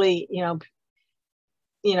obviously,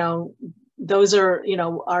 those are,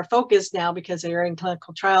 our focus now because they are in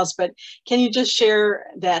clinical trials. But can you just share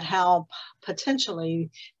that how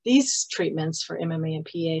potentially these treatments for MMA and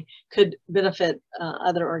PA could benefit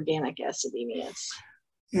other organic acidemias?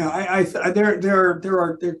 Yeah, there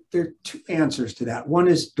are 2 answers to that. One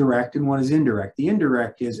is direct and one is indirect. The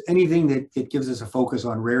indirect is anything that gives us a focus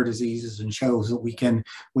on rare diseases and shows that we can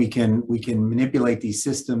manipulate these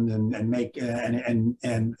systems and make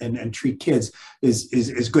and treat kids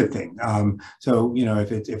is good thing. So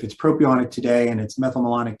if it's propionic today and it's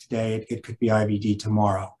methylmalonic today, it could be IBD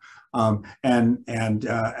tomorrow. And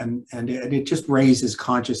it just raises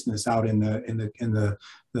consciousness out in the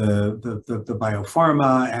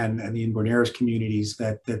biopharma and the inborn errors communities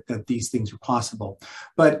that these things are possible.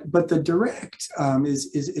 But the direct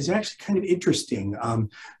is actually kind of interesting. So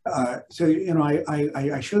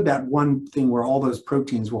I showed that one thing where all those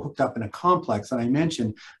proteins were hooked up in a complex, and I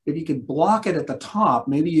mentioned if you could block it at the top,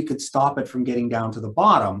 maybe you could stop it from getting down to the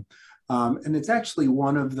bottom. And it's actually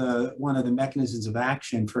one of the mechanisms of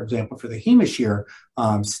action, for example, for the HemoShear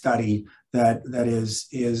study that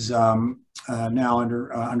is now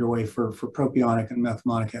underway for propionic and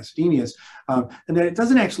methylmonic acidemias, and that it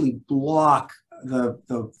doesn't actually block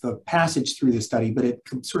the passage through the study, but it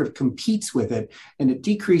sort of competes with it, and it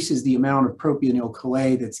decreases the amount of propionyl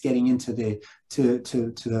CoA that's getting into the to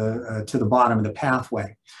the bottom of the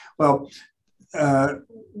pathway. Well,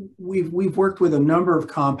 we've worked with a number of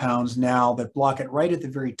compounds now that block it right at the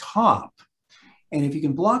very top. And if you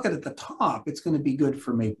can block it at the top, it's going to be good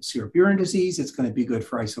for maple syrup urine disease. It's going to be good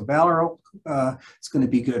for isovaleric. It's going to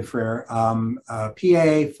be good for PA,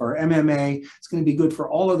 for MMA. It's going to be good for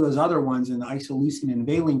all of those other ones in the isoleucine and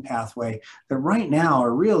valine pathway that right now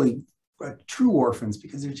are really true orphans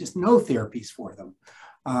because there's just no therapies for them.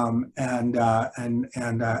 And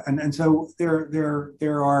so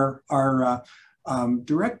there are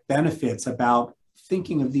direct benefits about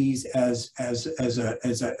thinking of these as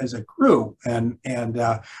a group, and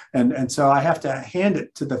so I have to hand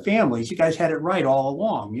it to the families. You guys had it right all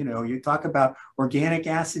along. You know, you talk about organic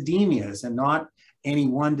acidemias and not any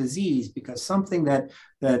one disease, because something that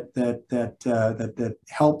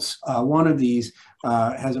helps one of these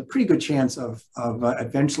has a pretty good chance of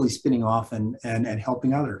eventually spinning off and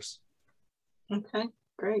helping others. Okay,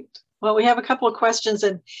 great. Well, we have a couple of questions,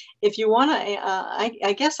 and if you want to,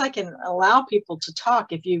 I guess I can allow people to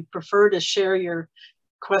talk. If you prefer to share your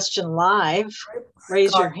question live,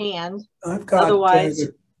 raise your hand. Otherwise,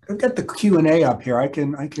 I've got the Q&A up here. I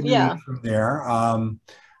can yeah. read from there.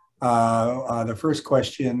 The first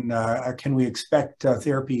question, can we expect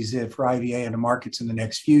therapies for IVA in the markets in the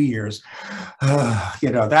next few years? You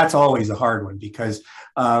know, that's always a hard one because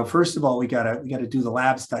first of all, we gotta do the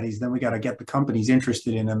lab studies, then we gotta get the companies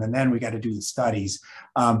interested in them, and then we gotta do the studies.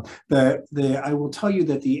 I will tell you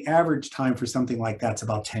that the average time for something like that's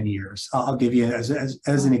about 10 years. I'll give you as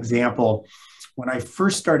an example. When I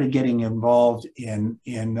first started getting involved in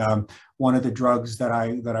one of the drugs that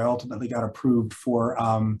I ultimately got approved for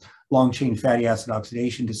long-chain fatty acid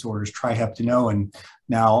oxidation disorders, triheptanoin,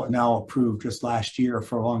 now approved just last year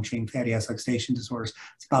for long-chain fatty acid oxidation disorders,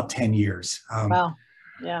 it's about 10 years. Wow,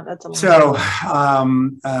 yeah, that's a long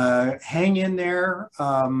time. So hang in there.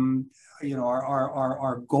 You know,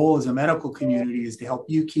 our goal as a medical community is to help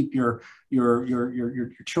you keep your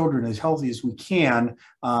children as healthy as we can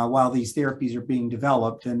while these therapies are being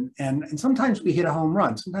developed. And sometimes we hit a home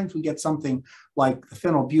run. Sometimes we get something like the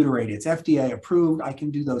phenylbutyrate. It's FDA approved. I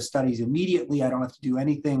can do those studies immediately. I don't have to do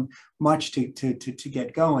anything much to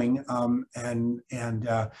get going. So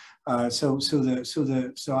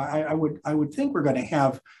I would think we're going to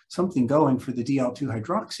have something going for the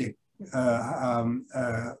DL-2-hydroxy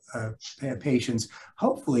patients,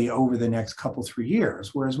 hopefully over the next couple, 3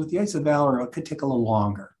 years, whereas with the isovaleric, it could take a little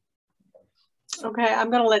longer. Okay, I'm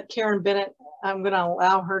going to let Karen Bennett, I'm going to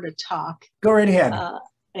allow her to talk. Go right ahead.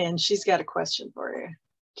 And she's got a question for you.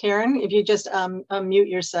 Karen, if you just unmute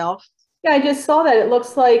yourself. Yeah, I just saw that. It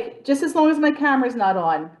looks like, just as long as my camera's not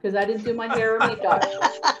on, because I didn't do my hair or makeup.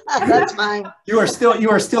 That's fine. You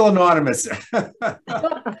are still anonymous.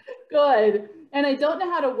 Good. And I don't know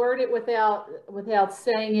how to word it without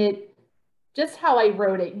saying it just how I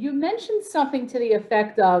wrote it. You mentioned something to the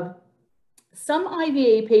effect of some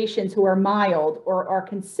IVA patients who are mild or are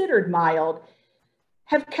considered mild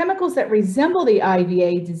have chemicals that resemble the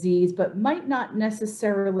IVA disease, but might not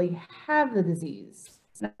necessarily have the disease.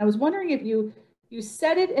 And I was wondering if you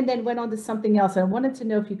said it and then went on to something else. I wanted to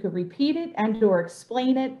know if you could repeat it and or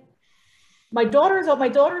explain it. My daughter's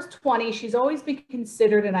 20. She's always been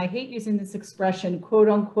considered, and I hate using this expression, quote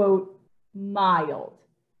unquote, mild,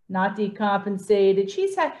 not decompensated. She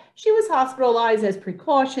was hospitalized as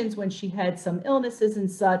precautions when she had some illnesses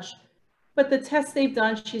and such, but the tests they've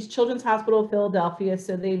done, she's Children's Hospital of Philadelphia,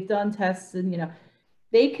 so they've done tests and, you know,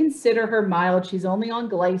 they consider her mild. She's only on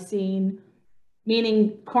glycine,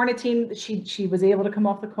 meaning carnitine. She was able to come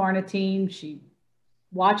off the carnitine. She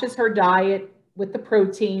watches her diet with the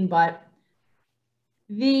protein, but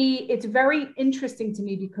it's very interesting to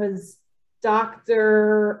me because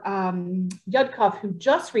Dr. Yudkov, who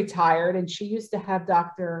just retired, and she used to have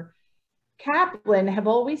Dr. Kaplan, have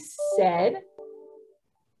always said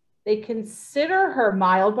they consider her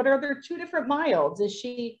mild, but are there two different milds? Is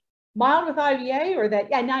she mild with IVA or that?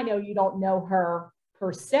 Yeah, and I know you don't know her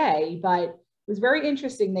per se, but was very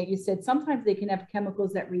interesting that you said sometimes they can have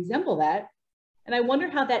chemicals that resemble that. And I wonder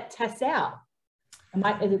how that tests out.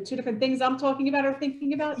 Is it two different things I'm talking about or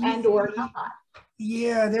thinking about, and or not?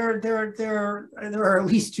 Yeah, there are at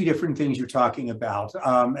least two different things you're talking about,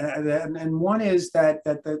 and one is that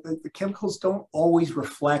the chemicals don't always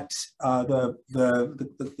reflect the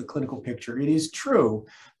clinical picture. It is true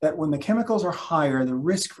that when the chemicals are higher, the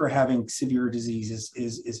risk for having severe disease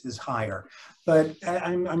is higher. But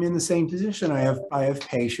I'm in the same position. I have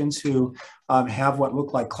patients who have what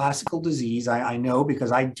look like classical disease. I know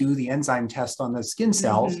because I do the enzyme test on the skin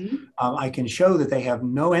cells. I can show that they have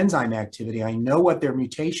no enzyme activity. I know what their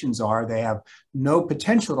mutations are. They have no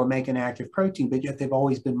potential to make an active protein, but yet they've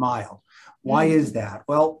always been mild. Why is that?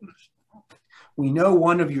 Well, we know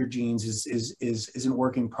one of your genes isn't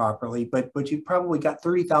working properly, but you've probably got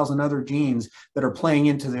 30,000 other genes that are playing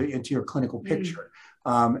into your clinical picture.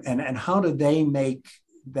 And how do they make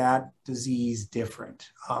that disease different?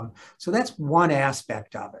 So that's one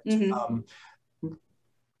aspect of it.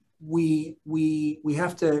 We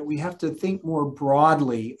have to think more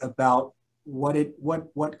broadly about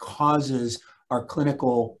what causes our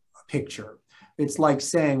clinical picture. It's like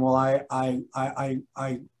saying, well, I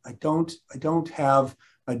don't have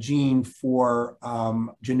a gene for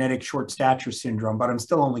genetic short stature syndrome, but I'm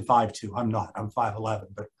still only 5'2". I'm not. I'm 5'11",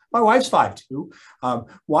 but my wife's 5'2".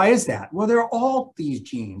 Why is that? Well, there are all these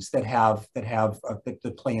genes that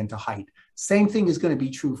play into height. Same thing is going to be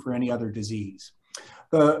true for any other disease.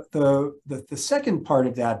 The second part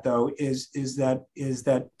of that, though, is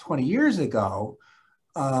that 20 years ago,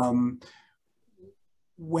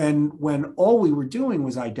 when all we were doing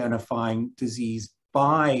was identifying disease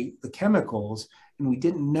by the chemicals, and we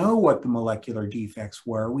didn't know what the molecular defects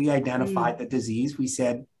were, we identified the disease. We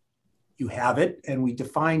said, you have it, and we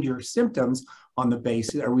defined your symptoms on the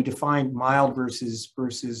basis, or we defined mild versus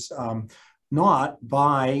not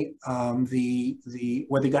by whether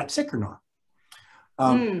you got sick or not.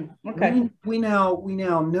 Okay. We now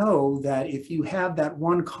know that if you have that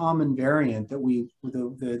one common variant that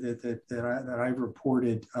I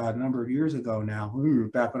reported a number of years ago now,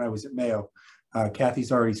 back when I was at Mayo,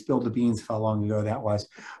 Kathy's already spilled the beans how long ago that was.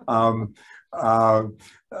 That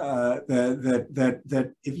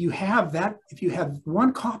if you have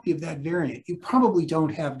one copy of that variant, you probably don't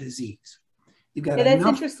have disease. You've got that's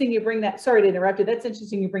interesting you bring that. Sorry to interrupt you. That's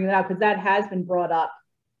interesting you bring that out, because that has been brought up.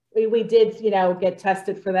 We did, get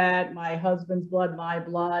tested for that. My husband's blood, my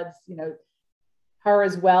blood, her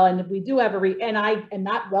as well. And we do have and I am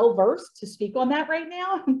not well versed to speak on that right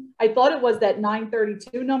now. I thought it was that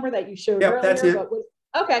 932 number that you showed earlier. That's it.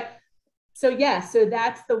 Okay. So yeah, so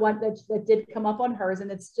that's the one that did come up on hers.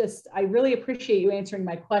 And it's just, I really appreciate you answering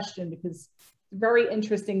my question, because it's very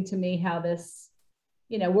interesting to me how this,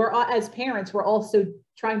 we're, as parents, we're also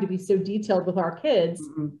trying to be so detailed with our kids.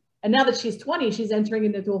 And now that she's 20, she's entering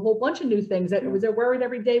into a whole bunch of new things that was worried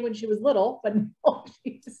every day when she was little, but now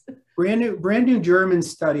she's... Brand new German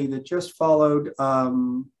study that just followed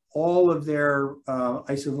all of their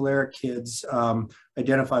isovaleric kids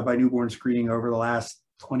identified by newborn screening over the last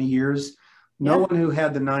 20 years. No one who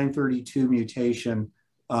had the 932 mutation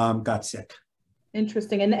got sick.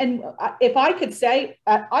 Interesting. And if I could say,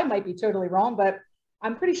 I might be totally wrong, but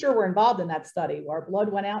I'm pretty sure we're involved in that study. Our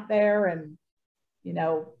blood went out there, and,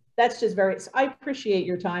 that's just I appreciate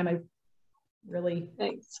your time. I really,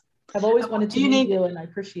 thanks. I've always wanted to meet you, and I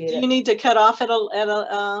appreciate it. Do you need to cut off at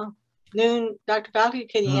noon, Dr. Vockley?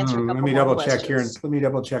 Can you answer a couple Let me more double questions? check here. Let me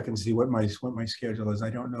double check and see what my schedule is.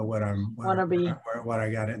 I don't know what I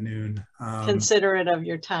got at noon. Considerate of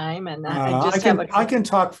your time, and I can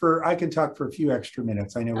talk for a few extra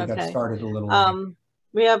minutes. I know we got started a little late.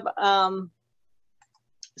 We have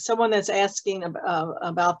someone that's asking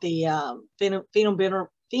about the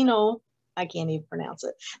I can't even pronounce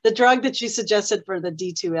it. The drug that you suggested for the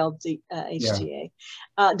D2-HGA.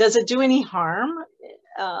 Does it do any harm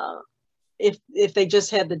if they just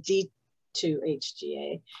had the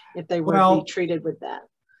D2-HGA, if they were to be treated with that?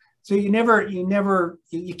 So you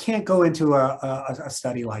can't go into a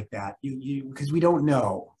study like that because we don't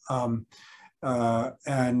know.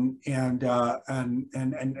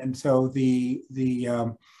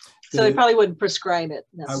 So they probably wouldn't prescribe it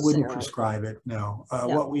necessarily. I wouldn't prescribe it, no.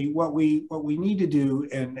 What we need to do,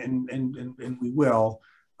 and we will,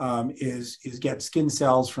 is get skin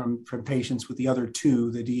cells from patients with the other two,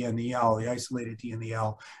 the D and the L, the isolated D and the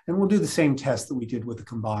L, and we'll do the same test that we did with the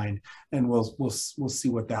combined, and we'll see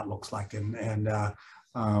what that looks like, and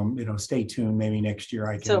stay tuned. Maybe next year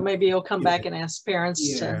I can. So maybe you'll come back and ask parents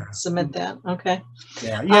to submit that. Okay.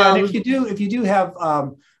 Yeah. And if you do have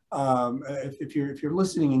if you're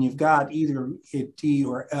listening and you've got either D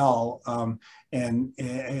or L, and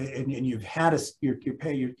you've had your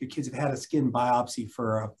kids have had a skin biopsy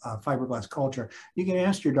for a fibroblast culture, you can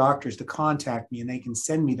ask your doctors to contact me, and they can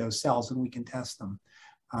send me those cells, and we can test them.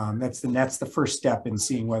 That's the first step in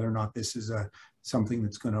seeing whether or not this is something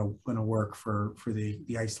that's going to work for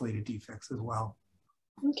the isolated defects as well.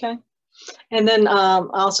 Okay. And then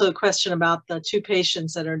also a question about the 2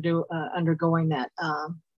 patients that are undergoing that.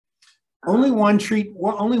 Only one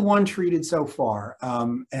treated so far,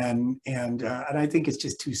 and I think it's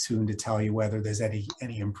just too soon to tell you whether there's any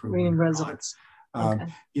improvement. Residents. Okay.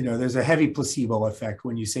 You know, there's a heavy placebo effect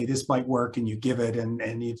when you say this might work and you give it,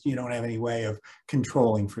 and you don't have any way of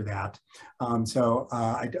controlling for that. So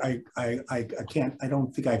I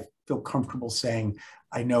don't think I feel comfortable saying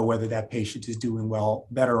I know whether that patient is doing well,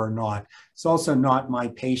 better or not. It's also not my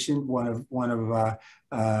patient. With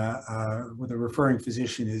a referring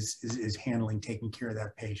physician is handling, taking care of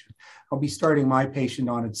that patient. I'll be starting my patient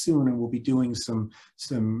on it soon, and we'll be doing some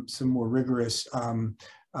more rigorous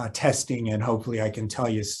testing, and hopefully I can tell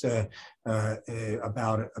you about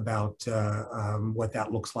what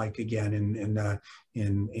that looks like again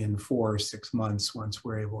in 4 or 6 months once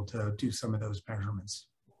we're able to do some of those measurements.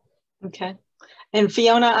 Okay. And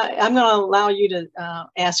Fiona, I'm going to allow you to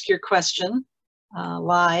ask your question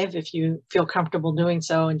live if you feel comfortable doing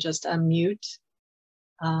so, and just unmute.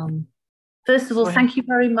 First of all, thank you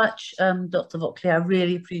very much, Dr. Vockley. I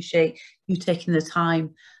really appreciate you taking the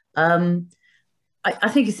time. I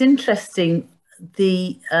think it's interesting,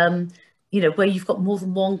 where you've got more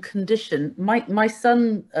than one condition. My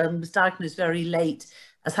son was diagnosed very late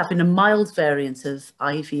as having a mild variant of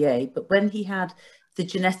IVA, but when he had the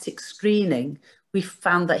genetic screening, we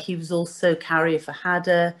found that he was also carrier for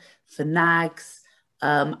HADA, for NAGS,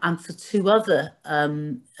 and for 2 other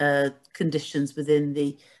conditions within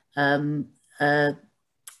the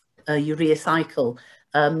urea cycle.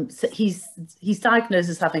 So he's diagnosed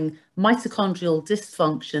as having mitochondrial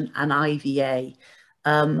dysfunction and IVA.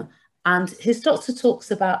 And his doctor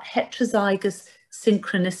talks about heterozygous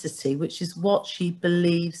synchronicity, which is what she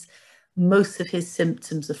believes most of his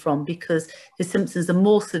symptoms are from, because his symptoms are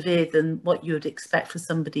more severe than what you would expect for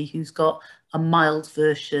somebody who's got a mild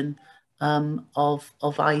version of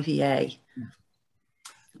IVA.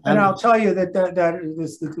 And I'll tell you that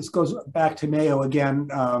this goes back to Mayo again.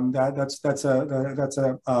 That's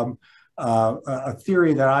a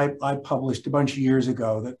theory that I published a bunch of years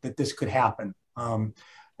ago that this could happen,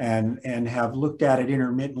 and have looked at it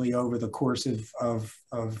intermittently over the course of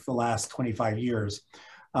the last 25 years.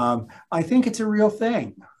 I think it's a real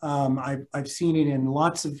thing. I've seen it in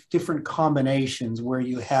lots of different combinations where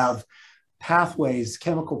you have pathways,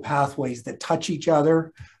 chemical pathways that touch each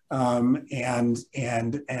other, and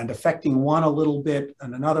affecting one a little bit,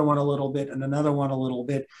 and another one a little bit, and another one a little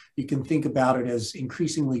bit. You can think about it as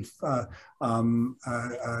increasingly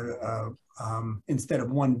instead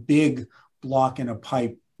of one big block in a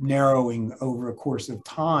pipe, narrowing over a course of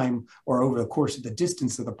time or over the course of the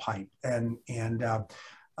distance of the pipe.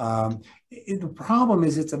 The problem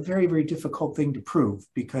is it's a very, very difficult thing to prove,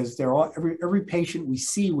 because every patient we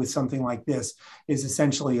see with something like this is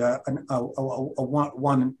essentially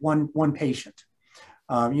one patient.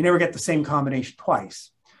 You never get the same combination twice.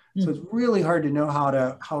 So it's really hard to know how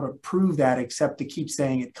to prove that, except to keep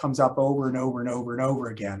saying it comes up over and over and over and over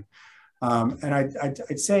again. And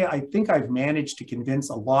I'd say I think I've managed to convince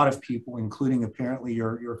a lot of people, including apparently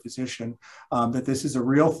your physician, that this is a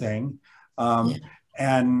real thing.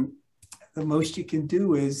 And the most you can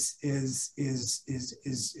do is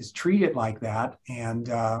treat it like that, and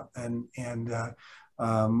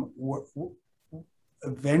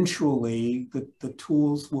eventually the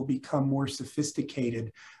tools will become more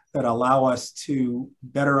sophisticated that allow us to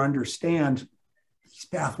better understand these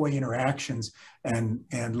pathway interactions, and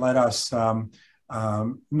let us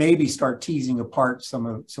maybe start teasing apart some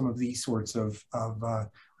of these sorts of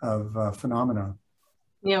phenomena.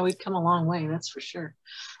 Yeah, we've come a long way, that's for sure.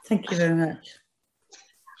 Thank you very much.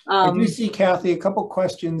 I do see, Kathy, a couple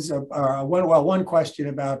questions. One question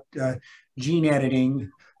about gene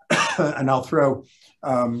editing, and I'll throw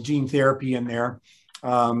gene therapy in there.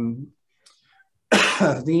 The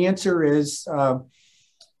answer is,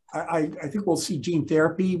 I think we'll see gene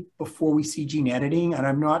therapy before we see gene editing, and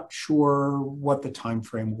I'm not sure what the time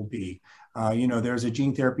frame will be. There's a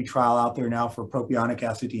gene therapy trial out there now for propionic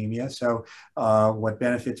acidemia. So what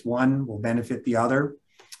benefits one will benefit the other.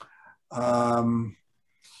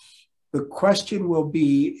 The question will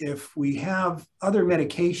be, if we have other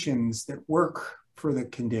medications that work for the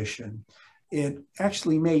condition, it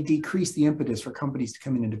actually may decrease the impetus for companies to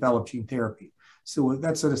come in and develop gene therapy. So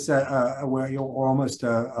that's sort of where you're almost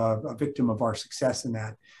a victim of our success in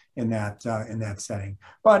that setting.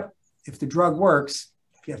 But if the drug works,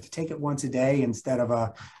 if you have to take it once a day instead of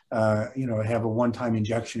have a one-time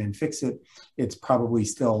injection and fix it, it's probably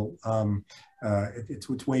still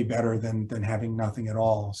it's way better than having nothing at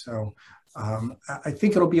all. So I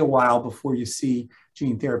think it'll be a while before you see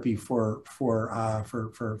gene therapy for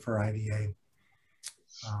IVA.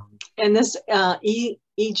 And this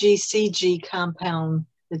EGCG compound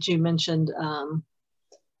that you mentioned,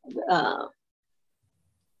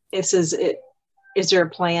 is there a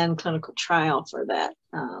planned clinical trial for that?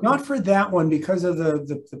 Not for that one because of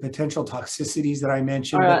the potential toxicities that I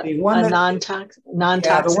mentioned. But the one non-toxic. Yeah,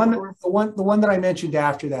 the one that I mentioned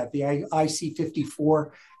after that, the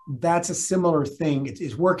IC54, that's a similar thing. It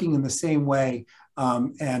is working in the same way,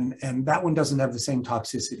 and that one doesn't have the same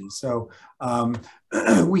toxicity. So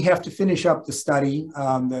we have to finish up the study.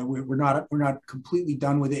 We're not completely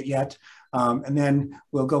done with it yet. And then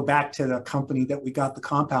we'll go back to the company that we got the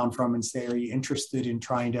compound from and say, are you interested in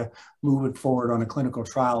trying to move it forward on a clinical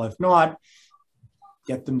trial? If not,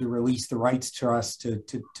 get them to release the rights to us to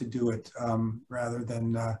do it rather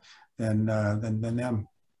than them.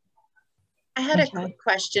 I had a quick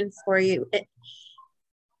question for you.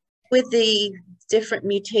 With the different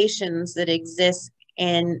mutations that exist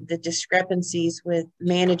and the discrepancies with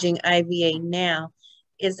managing IVA now,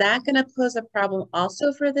 is that going to pose a problem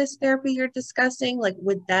also for this therapy you're discussing? Like,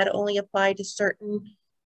 would that only apply to certain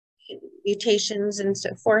mutations and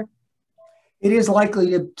so forth? It is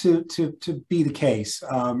likely to be the case,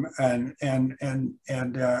 and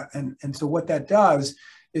so what that does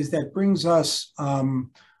is that brings us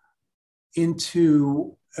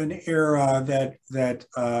into an era that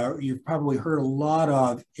you've probably heard a lot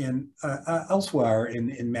of in elsewhere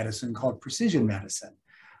in medicine, called precision medicine.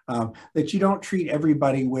 That you don't treat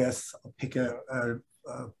everybody with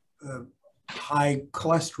high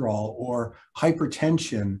cholesterol or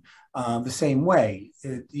hypertension the same way.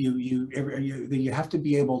 You have to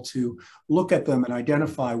be able to look at them and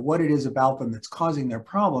identify what it is about them that's causing their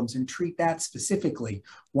problems and treat that specifically.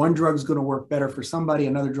 One drug's going to work better for somebody,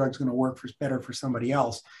 another drug's going to work better for somebody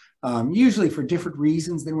else, usually for different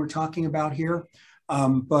reasons than we're talking about here.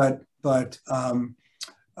 But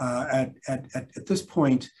at this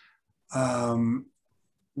point,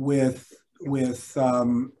 with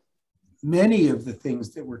many of the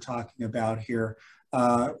things that we're talking about here,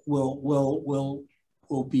 we'll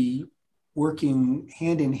be working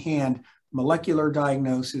hand in hand: molecular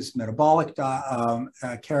diagnosis, metabolic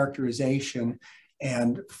characterization,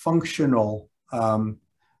 and functional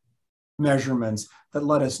measurements that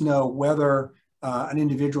let us know whether an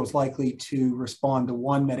individual is likely to respond to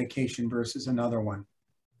one medication versus another one.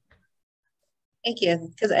 Thank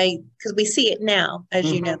you, because we see it now,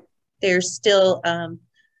 as you know. There's still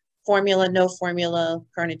formula, no formula,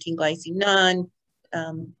 carnitine, glycine, none,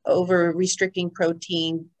 over restricting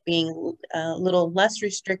protein, being a little less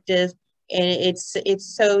restrictive, and it's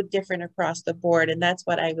so different across the board. And that's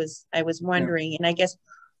what I was wondering. And I guess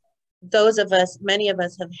many of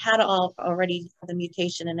us have had already the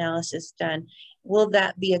mutation analysis done. Will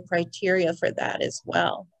that be a criteria for that as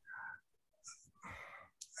well?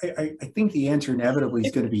 I think the answer inevitably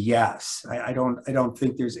is going to be yes. I don't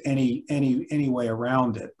think there's any way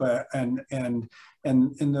around it. But and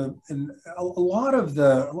a lot of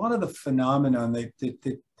the phenomenon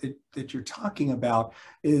that you're talking about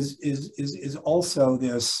is also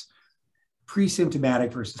this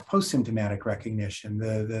pre-symptomatic versus post-symptomatic recognition.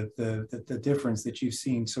 The difference that you've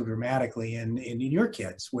seen so dramatically in your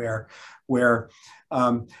kids, where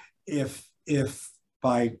if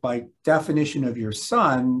by definition of your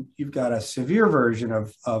son, you've got a severe version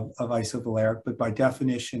of isovaleric, but by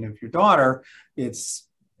definition of your daughter, it's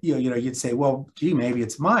you'd say, well, gee, maybe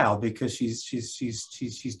it's mild because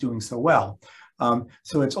she's doing so well.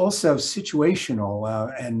 So it's also situational,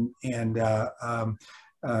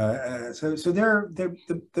 so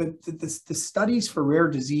the studies for rare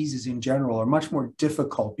diseases in general are much more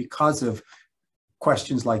difficult because of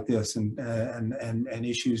questions like this and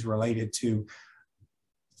issues related to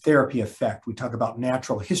therapy effect. We talk about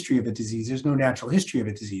natural history of a disease. There's no natural history of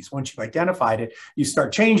a disease. Once you've identified it, you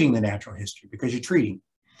start changing the natural history because you're treating.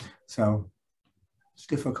 So it's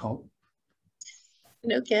difficult.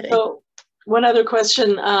 No kidding. So one other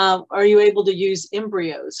question, are you able to use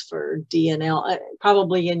embryos for DNL?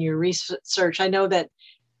 Probably in your research. I know that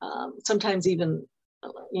sometimes even,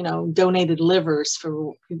 donated livers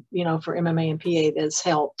for MMA and PA has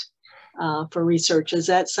helped for research. Is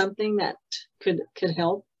that something that could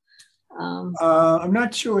help? I'm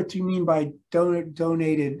not sure what you mean by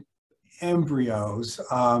donated embryos.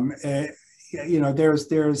 there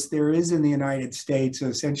is in the United States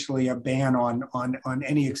essentially a ban on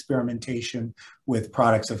any experimentation with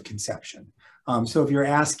products of conception. So if you're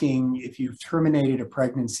asking if you've terminated a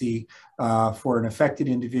pregnancy for an affected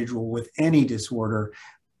individual with any disorder,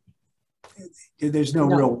 there's no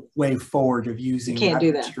real way forward of using that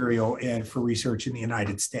material for research in the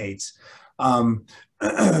United States. However,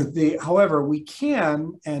 we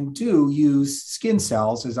can and do use skin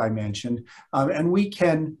cells, as I mentioned, and we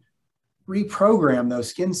can reprogram those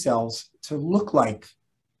skin cells to look like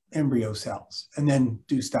embryo cells and then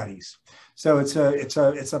do studies. So it's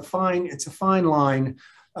a fine line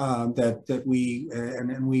that we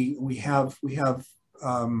have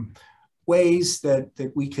ways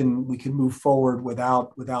that we can move forward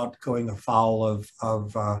without going afoul of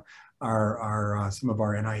some of our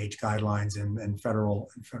NIH guidelines and federal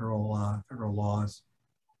laws.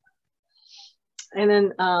 And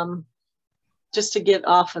then just to get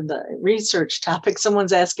off of the research topic,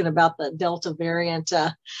 someone's asking about the Delta variant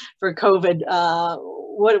for COVID.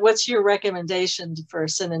 What's your recommendation for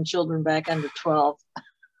sending children back under 12?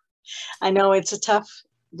 I know it's a tough,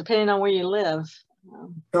 depending on where you live.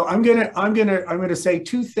 So I'm gonna say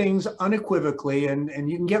two things unequivocally, and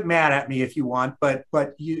you can get mad at me if you want, but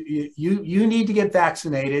you need to get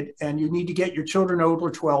vaccinated, and you need to get your children over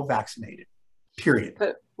 12 vaccinated. Period.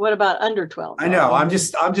 But what about under 12? I know. I'm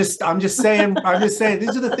just saying.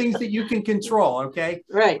 These are the things that you can control. Okay.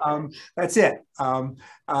 Right. That's it. And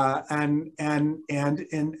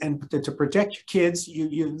to protect your kids,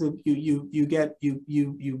 you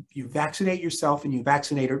vaccinate yourself and you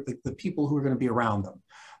vaccinate the people who are going to be around them.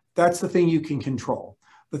 That's the thing you can control.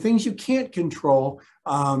 The things you can't control,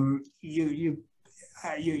 you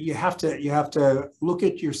have to look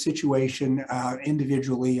at your situation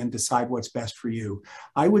individually and decide what's best for you.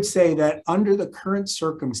 I would say that under the current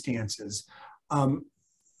circumstances,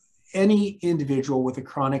 any individual with a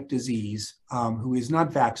chronic disease who is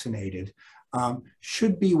not vaccinated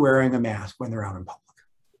should be wearing a mask when they're out in public.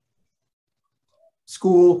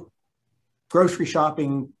 School, grocery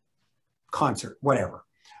shopping, concert, whatever.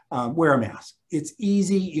 Wear a mask. It's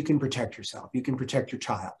easy. You can protect yourself. You can protect your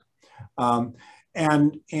child.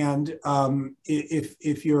 And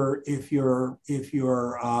if you're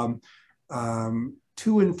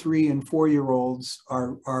 2 and 3 and 4 year olds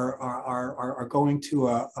are going to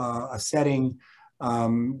a setting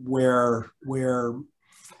where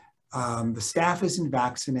the staff isn't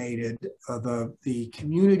vaccinated, the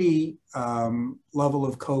community level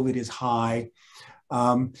of COVID is high,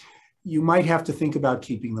 you might have to think about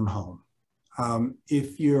keeping them home.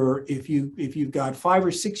 If you've got 5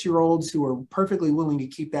 or 6 year olds who are perfectly willing to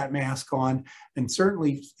keep that mask on, and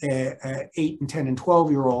certainly 8 and 10 and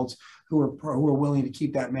 12 year olds who are willing to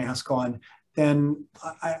keep that mask on, then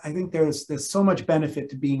I think there's so much benefit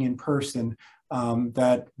to being in person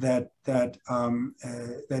that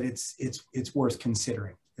it's worth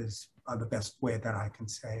considering, is the best way that I can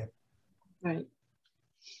say it. Right.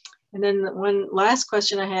 And then one last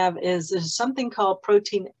question I have is, there's something called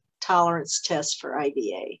protein tolerance test for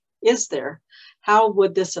IVA. Is there? How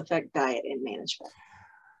would this affect diet and management?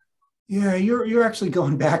 Yeah, you're actually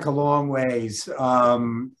going back a long ways.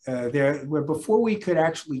 Before we could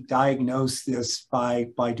actually diagnose this by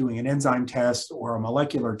doing an enzyme test or a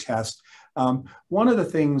molecular test, one of the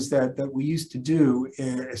things that we used to do,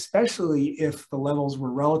 especially if the levels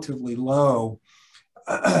were relatively low,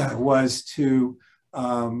 was to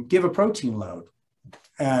give a protein load.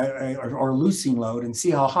 Or leucine load, and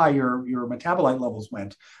see how high your metabolite levels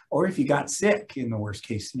went, or if you got sick in the worst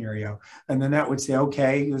case scenario. And then that would say,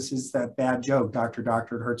 okay, this is that bad joke, doctor,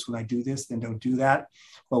 it hurts when I do this, then don't do that.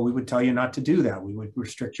 Well, we would tell you not to do that. We would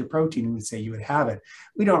restrict your protein and we'd say you would have it.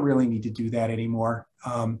 We don't really need to do that anymore.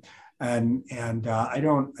 I don't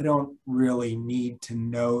really need to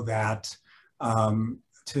know that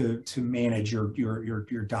to manage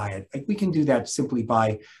your diet. Like, we can do that simply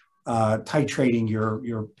by titrating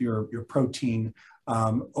your protein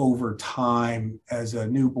over time as a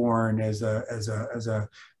newborn, as an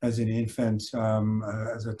infant,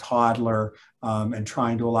 as a toddler, and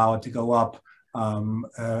trying to allow it to go up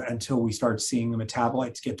until we start seeing the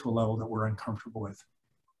metabolites get to a level that we're uncomfortable with.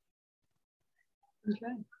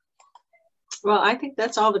 Okay. Well, I think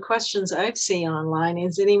that's all the questions I've seen online.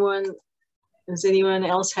 Does anyone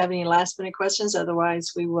else have any last minute questions?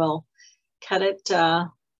 Otherwise, we will cut it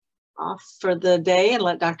off for the day and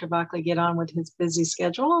let Dr. Vockley get on with his busy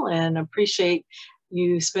schedule, and appreciate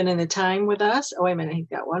you spending the time with us. Oh, wait a minute, he's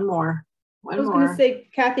got one more. I was going to say,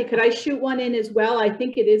 Kathy, could I shoot one in as well? I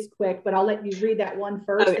think it is quick, but I'll let you read that one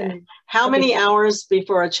first. Okay. How many hours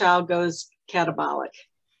before a child goes catabolic?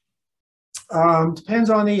 Depends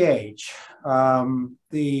on the age.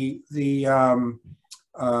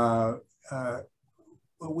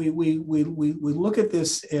 We look at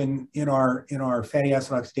this in our fatty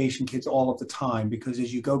acid oxidation kids all of the time, because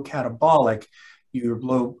as you go catabolic, your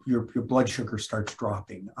blood sugar starts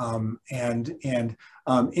dropping, and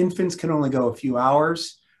infants can only go a few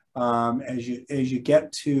hours. As you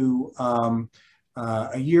get to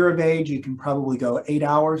a year of age, you can probably go 8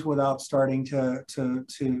 hours without starting to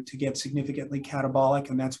get significantly catabolic,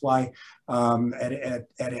 and that's why at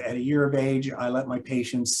a year of age, I let my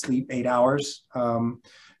patients sleep 8 hours, and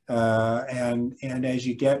as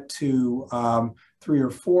you get to 3 or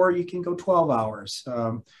 4, you can go 12 hours.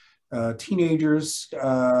 Teenagers,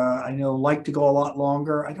 I know, like to go a lot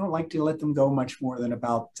longer. I don't like to let them go much more than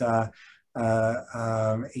about 8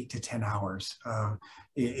 to 10 hours.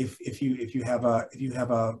 If you have a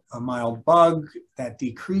mild bug, that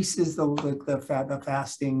decreases the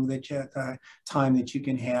fasting the time that you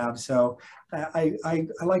can have. So I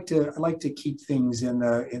like to keep things in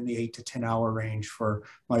the 8 to 10 hour range for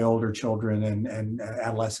my older children and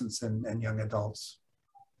adolescents and young adults.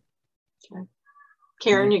 Okay.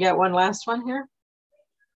 Karen, you got one last one here?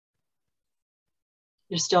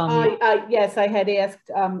 You're still on mute. Yes, I had asked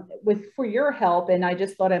for your help, and I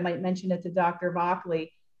just thought I might mention it to Dr. Vockley.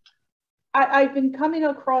 I've been coming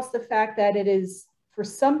across the fact that it is, for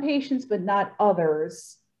some patients, but not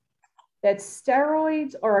others, that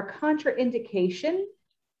steroids are a contraindication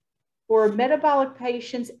for metabolic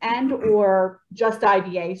patients and or just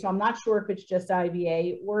IVA. So I'm not sure if it's just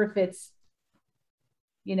IVA or if it's,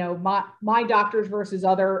 you know, my doctors versus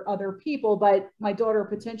other people, but my daughter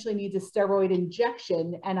potentially needs a steroid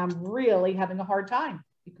injection, and I'm really having a hard time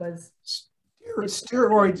because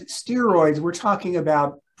steroids, we're talking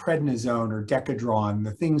about prednisone or decadron,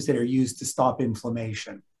 the things that are used to stop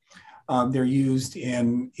inflammation. They're used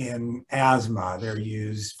in asthma. They're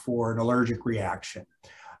used for an allergic reaction.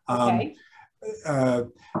 Okay.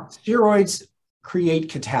 Steroids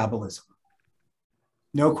create catabolism.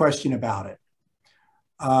 No question about it.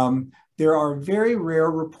 There are very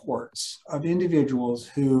rare reports of individuals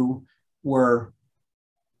who were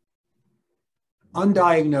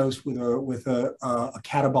undiagnosed with a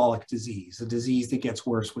catabolic disease, a disease that gets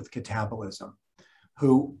worse with catabolism,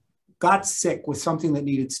 who got sick with something that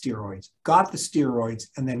needed steroids, got the steroids,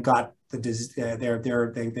 and then got the disease.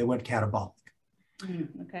 They went catabolic.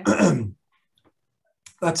 Okay.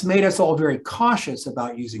 That's made us all very cautious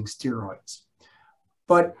about using steroids,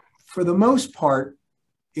 but for the most part,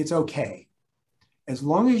 it's okay, as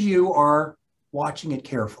long as you are watching it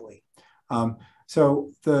carefully.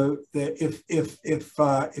 So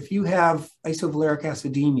if you have isovaleric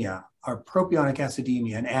acidemia or propionic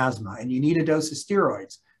acidemia and asthma, and you need a dose of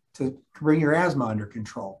steroids to bring your asthma under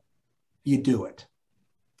control, you do it.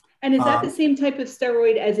 And is that the same type of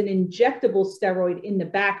steroid as an injectable steroid in the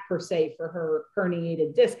back, per se, for her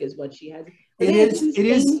herniated disc is what she has?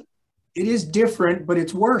 It is different, but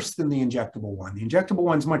it's worse than the injectable one. The injectable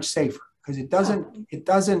one's much safer because it doesn't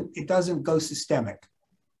go systemic.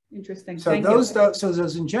 Interesting. So those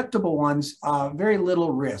injectable ones, very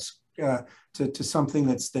little risk to something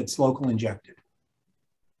that's local injected.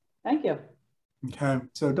 Thank you. Okay,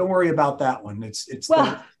 so don't worry about that one. Because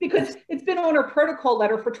it's been on her protocol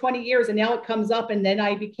letter for 20 years, and now it comes up, and then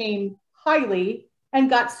I became highly and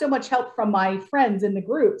got so much help from my friends in the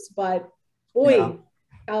groups. But boy. Yeah.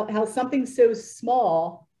 How something so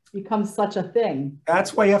small becomes such a thing.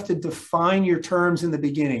 That's why you have to define your terms in the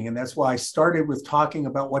beginning, and that's why I started with talking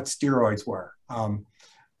about what steroids were.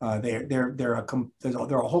 They're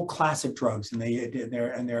a whole class of drugs, and they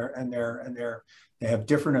have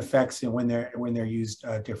different effects and when they're used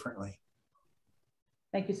differently.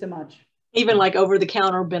 Thank you so much. Even like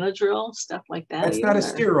over-the-counter Benadryl, stuff like that. That's not a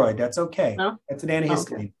steroid. That's okay. No? That's an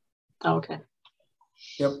antihistamine. Okay.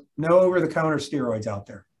 Yep, no over-the-counter steroids out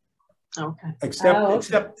there. Okay.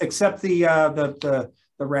 Except the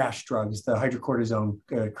rash drugs, the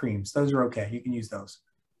hydrocortisone creams. Those are okay. You can use those.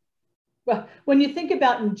 Well, when you think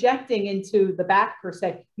about injecting into the back, per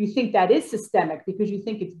se, you think that is systemic because you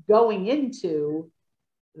think it's going into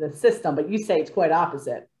the system, but you say it's quite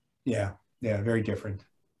opposite. Yeah, very different.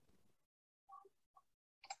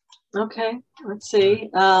 Okay, let's see.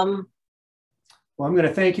 Well, I'm going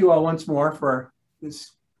to thank you all once more for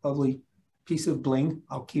this lovely piece of bling.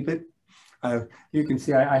 I'll keep it. You can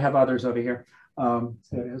see I have others over here. So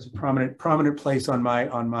it has a prominent place on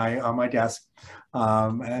my desk,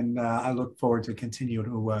 and I look forward to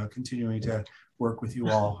continuing to work with you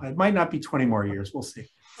all. It might not be 20 more years. We'll see.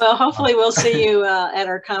 Well, hopefully we'll see you at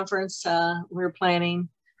our conference. We're planning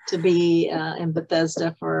to be in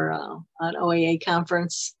Bethesda for an OAA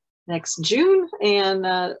conference next June, and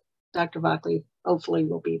Dr. Vockley hopefully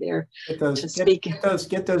will be there to speak.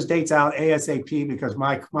 Get those dates out ASAP, because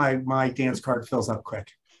my dance card fills up quick.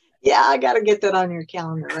 Yeah, I got to get that on your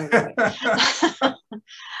calendar right away.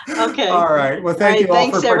 Okay. All right. Well, thank you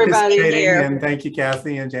all for participating, here. and thank you,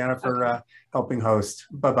 Kathy and Jana, for helping host.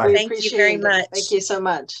 Bye-bye. Thank you very much. Thank you so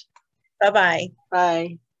much. Bye-bye.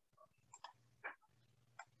 Bye.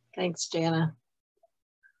 Thanks, Jana.